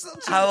true. It's so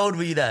true. how old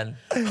were you then?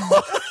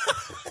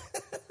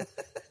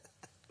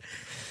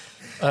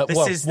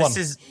 This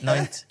is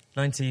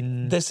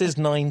 19... This is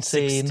 19...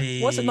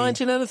 60. What's it,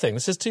 19 anything?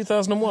 This is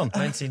 2001.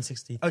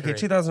 1963. Okay,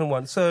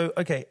 2001. So,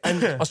 okay,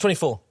 and I was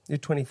 24. you're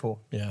 24.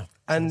 Yeah.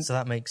 And So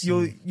that makes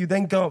you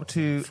then go up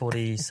to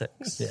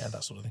 46. Yeah,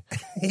 that sort of thing.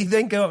 you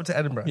then go up to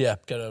Edinburgh. Yeah,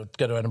 go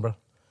to Edinburgh.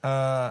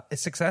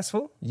 It's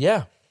successful.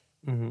 Yeah.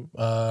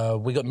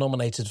 We got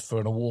nominated for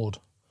an award.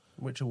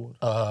 Which award?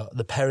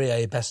 The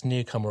Perrier Best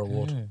Newcomer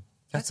Award.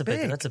 That's a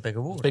big. That's a big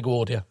award. Big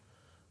award, yeah.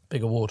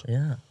 Big award.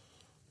 Yeah.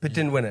 But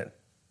didn't win it.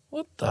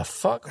 What the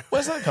fuck?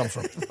 Where's that come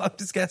from? I'm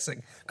just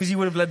guessing because you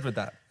would have led with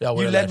that. Yeah, I would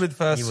you have led led. with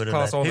first You would have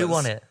class led. honours. Who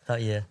won it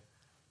that year?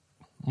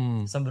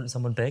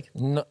 Someone big?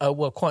 No,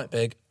 well, quite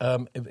big.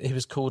 He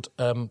was called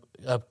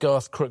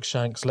Garth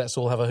Crookshanks' Let's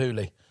All Have a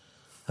Hoolie.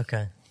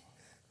 Okay.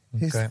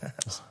 Who's Great.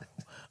 that?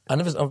 I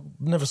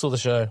never saw the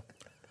show.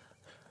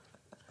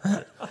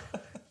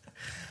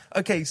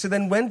 Okay, so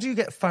then when do you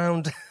get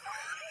found?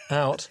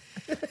 Out.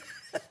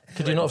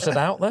 Could you not have said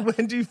out there?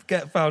 When do you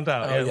get found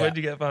out? Oh, yeah. When do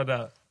you get found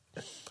out?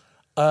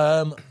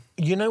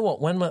 You know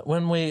what?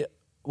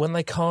 When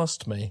they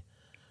cast me,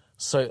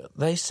 so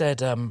they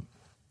said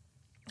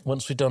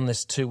once we'd done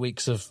this 2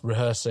 weeks of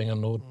rehearsing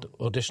and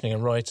auditioning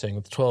and writing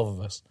with 12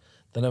 of us,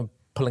 then I'm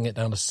pulling it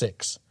down to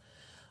 6,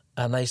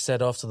 and they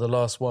said after the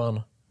last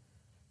one,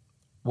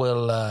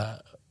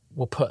 we'll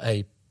put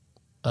a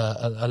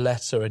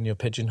letter in your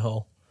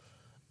pigeonhole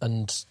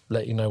and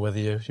let you know whether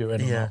you're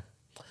in or Yeah.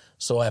 not.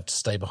 So I have to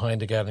stay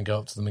behind again and go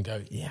up to them and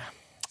go, yeah,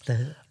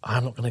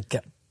 I'm not going to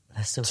get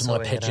still to my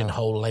sorting it out.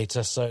 pigeonhole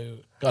later. So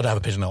I don't have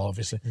a pigeonhole,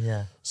 obviously.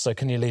 Yeah. So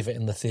can you leave it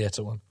in the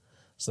theatre one?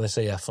 So they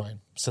say, yeah,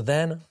 fine. So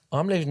then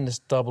I'm leaving this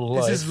double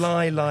life. This is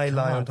lie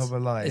on top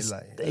of lie. It's,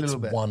 a it's little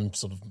bit. one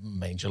sort of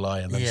major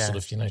lie and then sort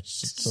of,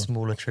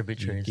 Smaller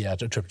tributaries. Yeah,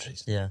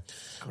 tributaries. Yeah.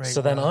 Great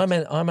So then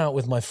words. I'm out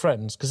with my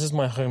friends, because this is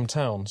my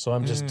hometown, so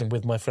I'm just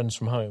with my friends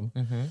from home.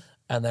 Mm-hmm.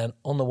 And then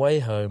on the way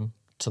home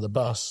to the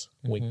bus,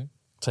 we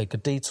take a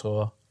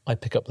detour, I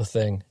pick up the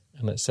thing,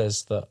 and it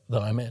says that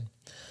I'm in.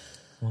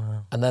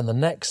 Wow. And then the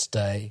next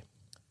day,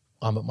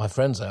 I'm at my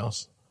friend's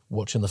house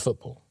watching the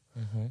football.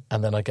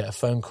 And then I get a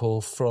phone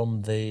call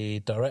from the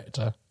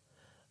director,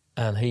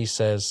 and he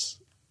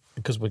says,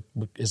 because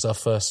it's our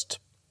first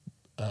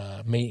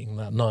meeting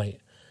that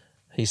night,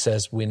 he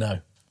says, we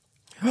know.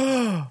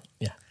 Yeah.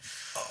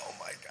 Oh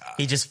my God.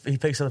 He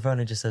picks up the phone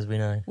and just says, we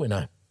know. We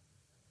know.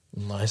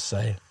 And I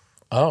say,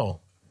 oh,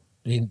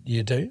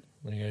 you do?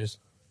 And he goes,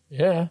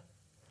 yeah,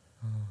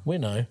 we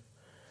know.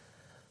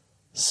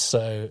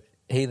 So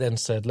he then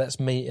said, let's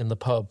meet in the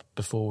pub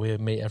before we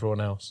meet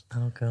everyone else.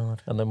 Oh,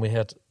 God. And then we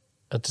had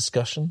a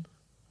discussion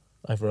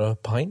over a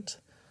pint.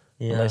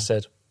 Yeah. And they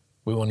said,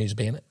 we want you to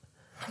be in it.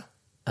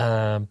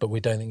 But we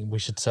don't think we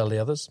should tell the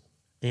others.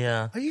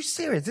 Yeah. Are you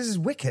serious? This is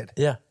wicked.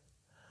 Yeah.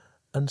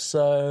 And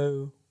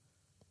so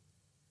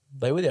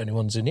they were the only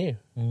ones who knew.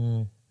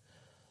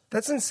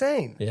 That's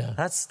insane. Yeah.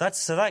 That's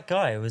so that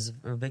guy was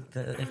a big...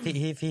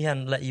 If he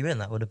hadn't let you in,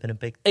 that would have been a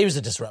big... He was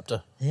a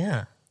disruptor.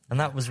 Yeah. And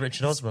that was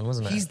Richard Osman,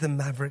 wasn't it? He's the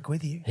maverick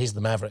with you. He's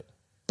the maverick.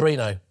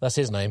 Brino. That's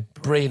his name.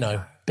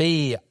 Brino.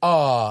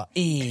 B-R-E-E-N-O.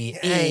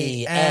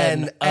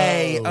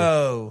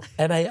 A-N-A-O.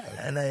 N-A-O.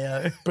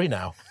 N-A-O.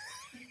 Brino.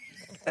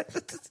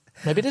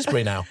 Maybe it is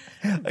Brino.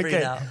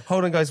 Okay,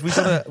 hold on, guys. We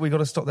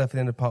gotta stop there for the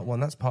end of part one.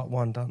 That's part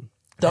one done.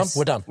 Done?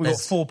 We're done. We've got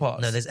 4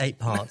 parts. No, there's 8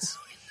 parts.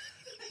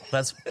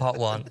 That's part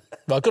 1.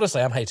 Well, I've got to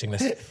say, I'm hating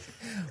this.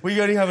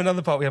 We only have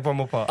another part. We have one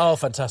more part. Oh,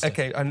 fantastic.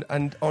 Okay,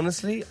 and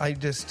honestly, I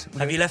just...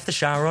 Have you left the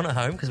shower on at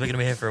home? Because we're going to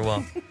be here for a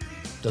while.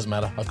 Doesn't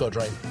matter. I've got a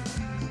drain.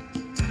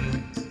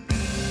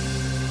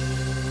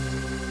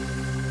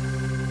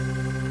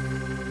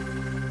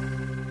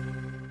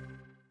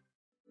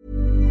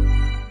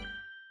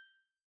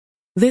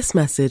 This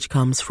message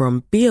comes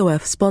from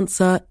BOF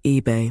sponsor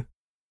eBay.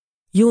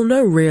 You'll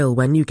know real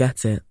when you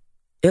get it.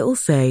 It'll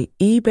say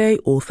eBay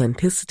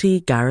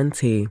Authenticity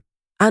Guarantee.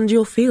 And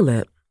you'll feel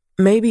it.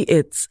 Maybe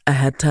it's a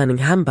head-turning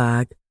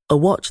handbag, a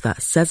watch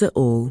that says it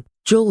all,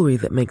 jewelry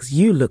that makes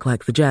you look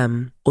like the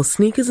gem, or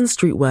sneakers and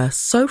streetwear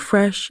so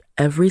fresh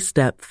every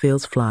step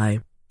feels fly.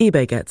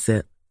 eBay gets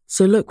it.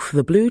 So look for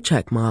the blue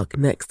check mark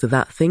next to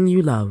that thing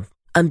you love.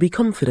 And be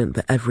confident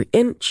that every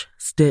inch,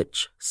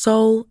 stitch,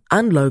 sole,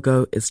 and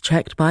logo is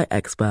checked by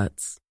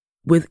experts.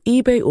 With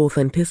eBay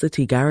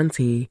Authenticity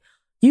Guarantee,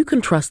 you can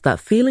trust that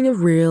feeling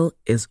of real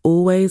is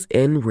always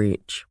in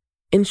reach.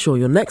 Ensure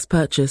your next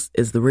purchase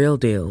is the real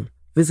deal.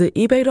 Visit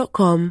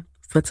eBay.com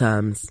for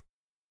terms.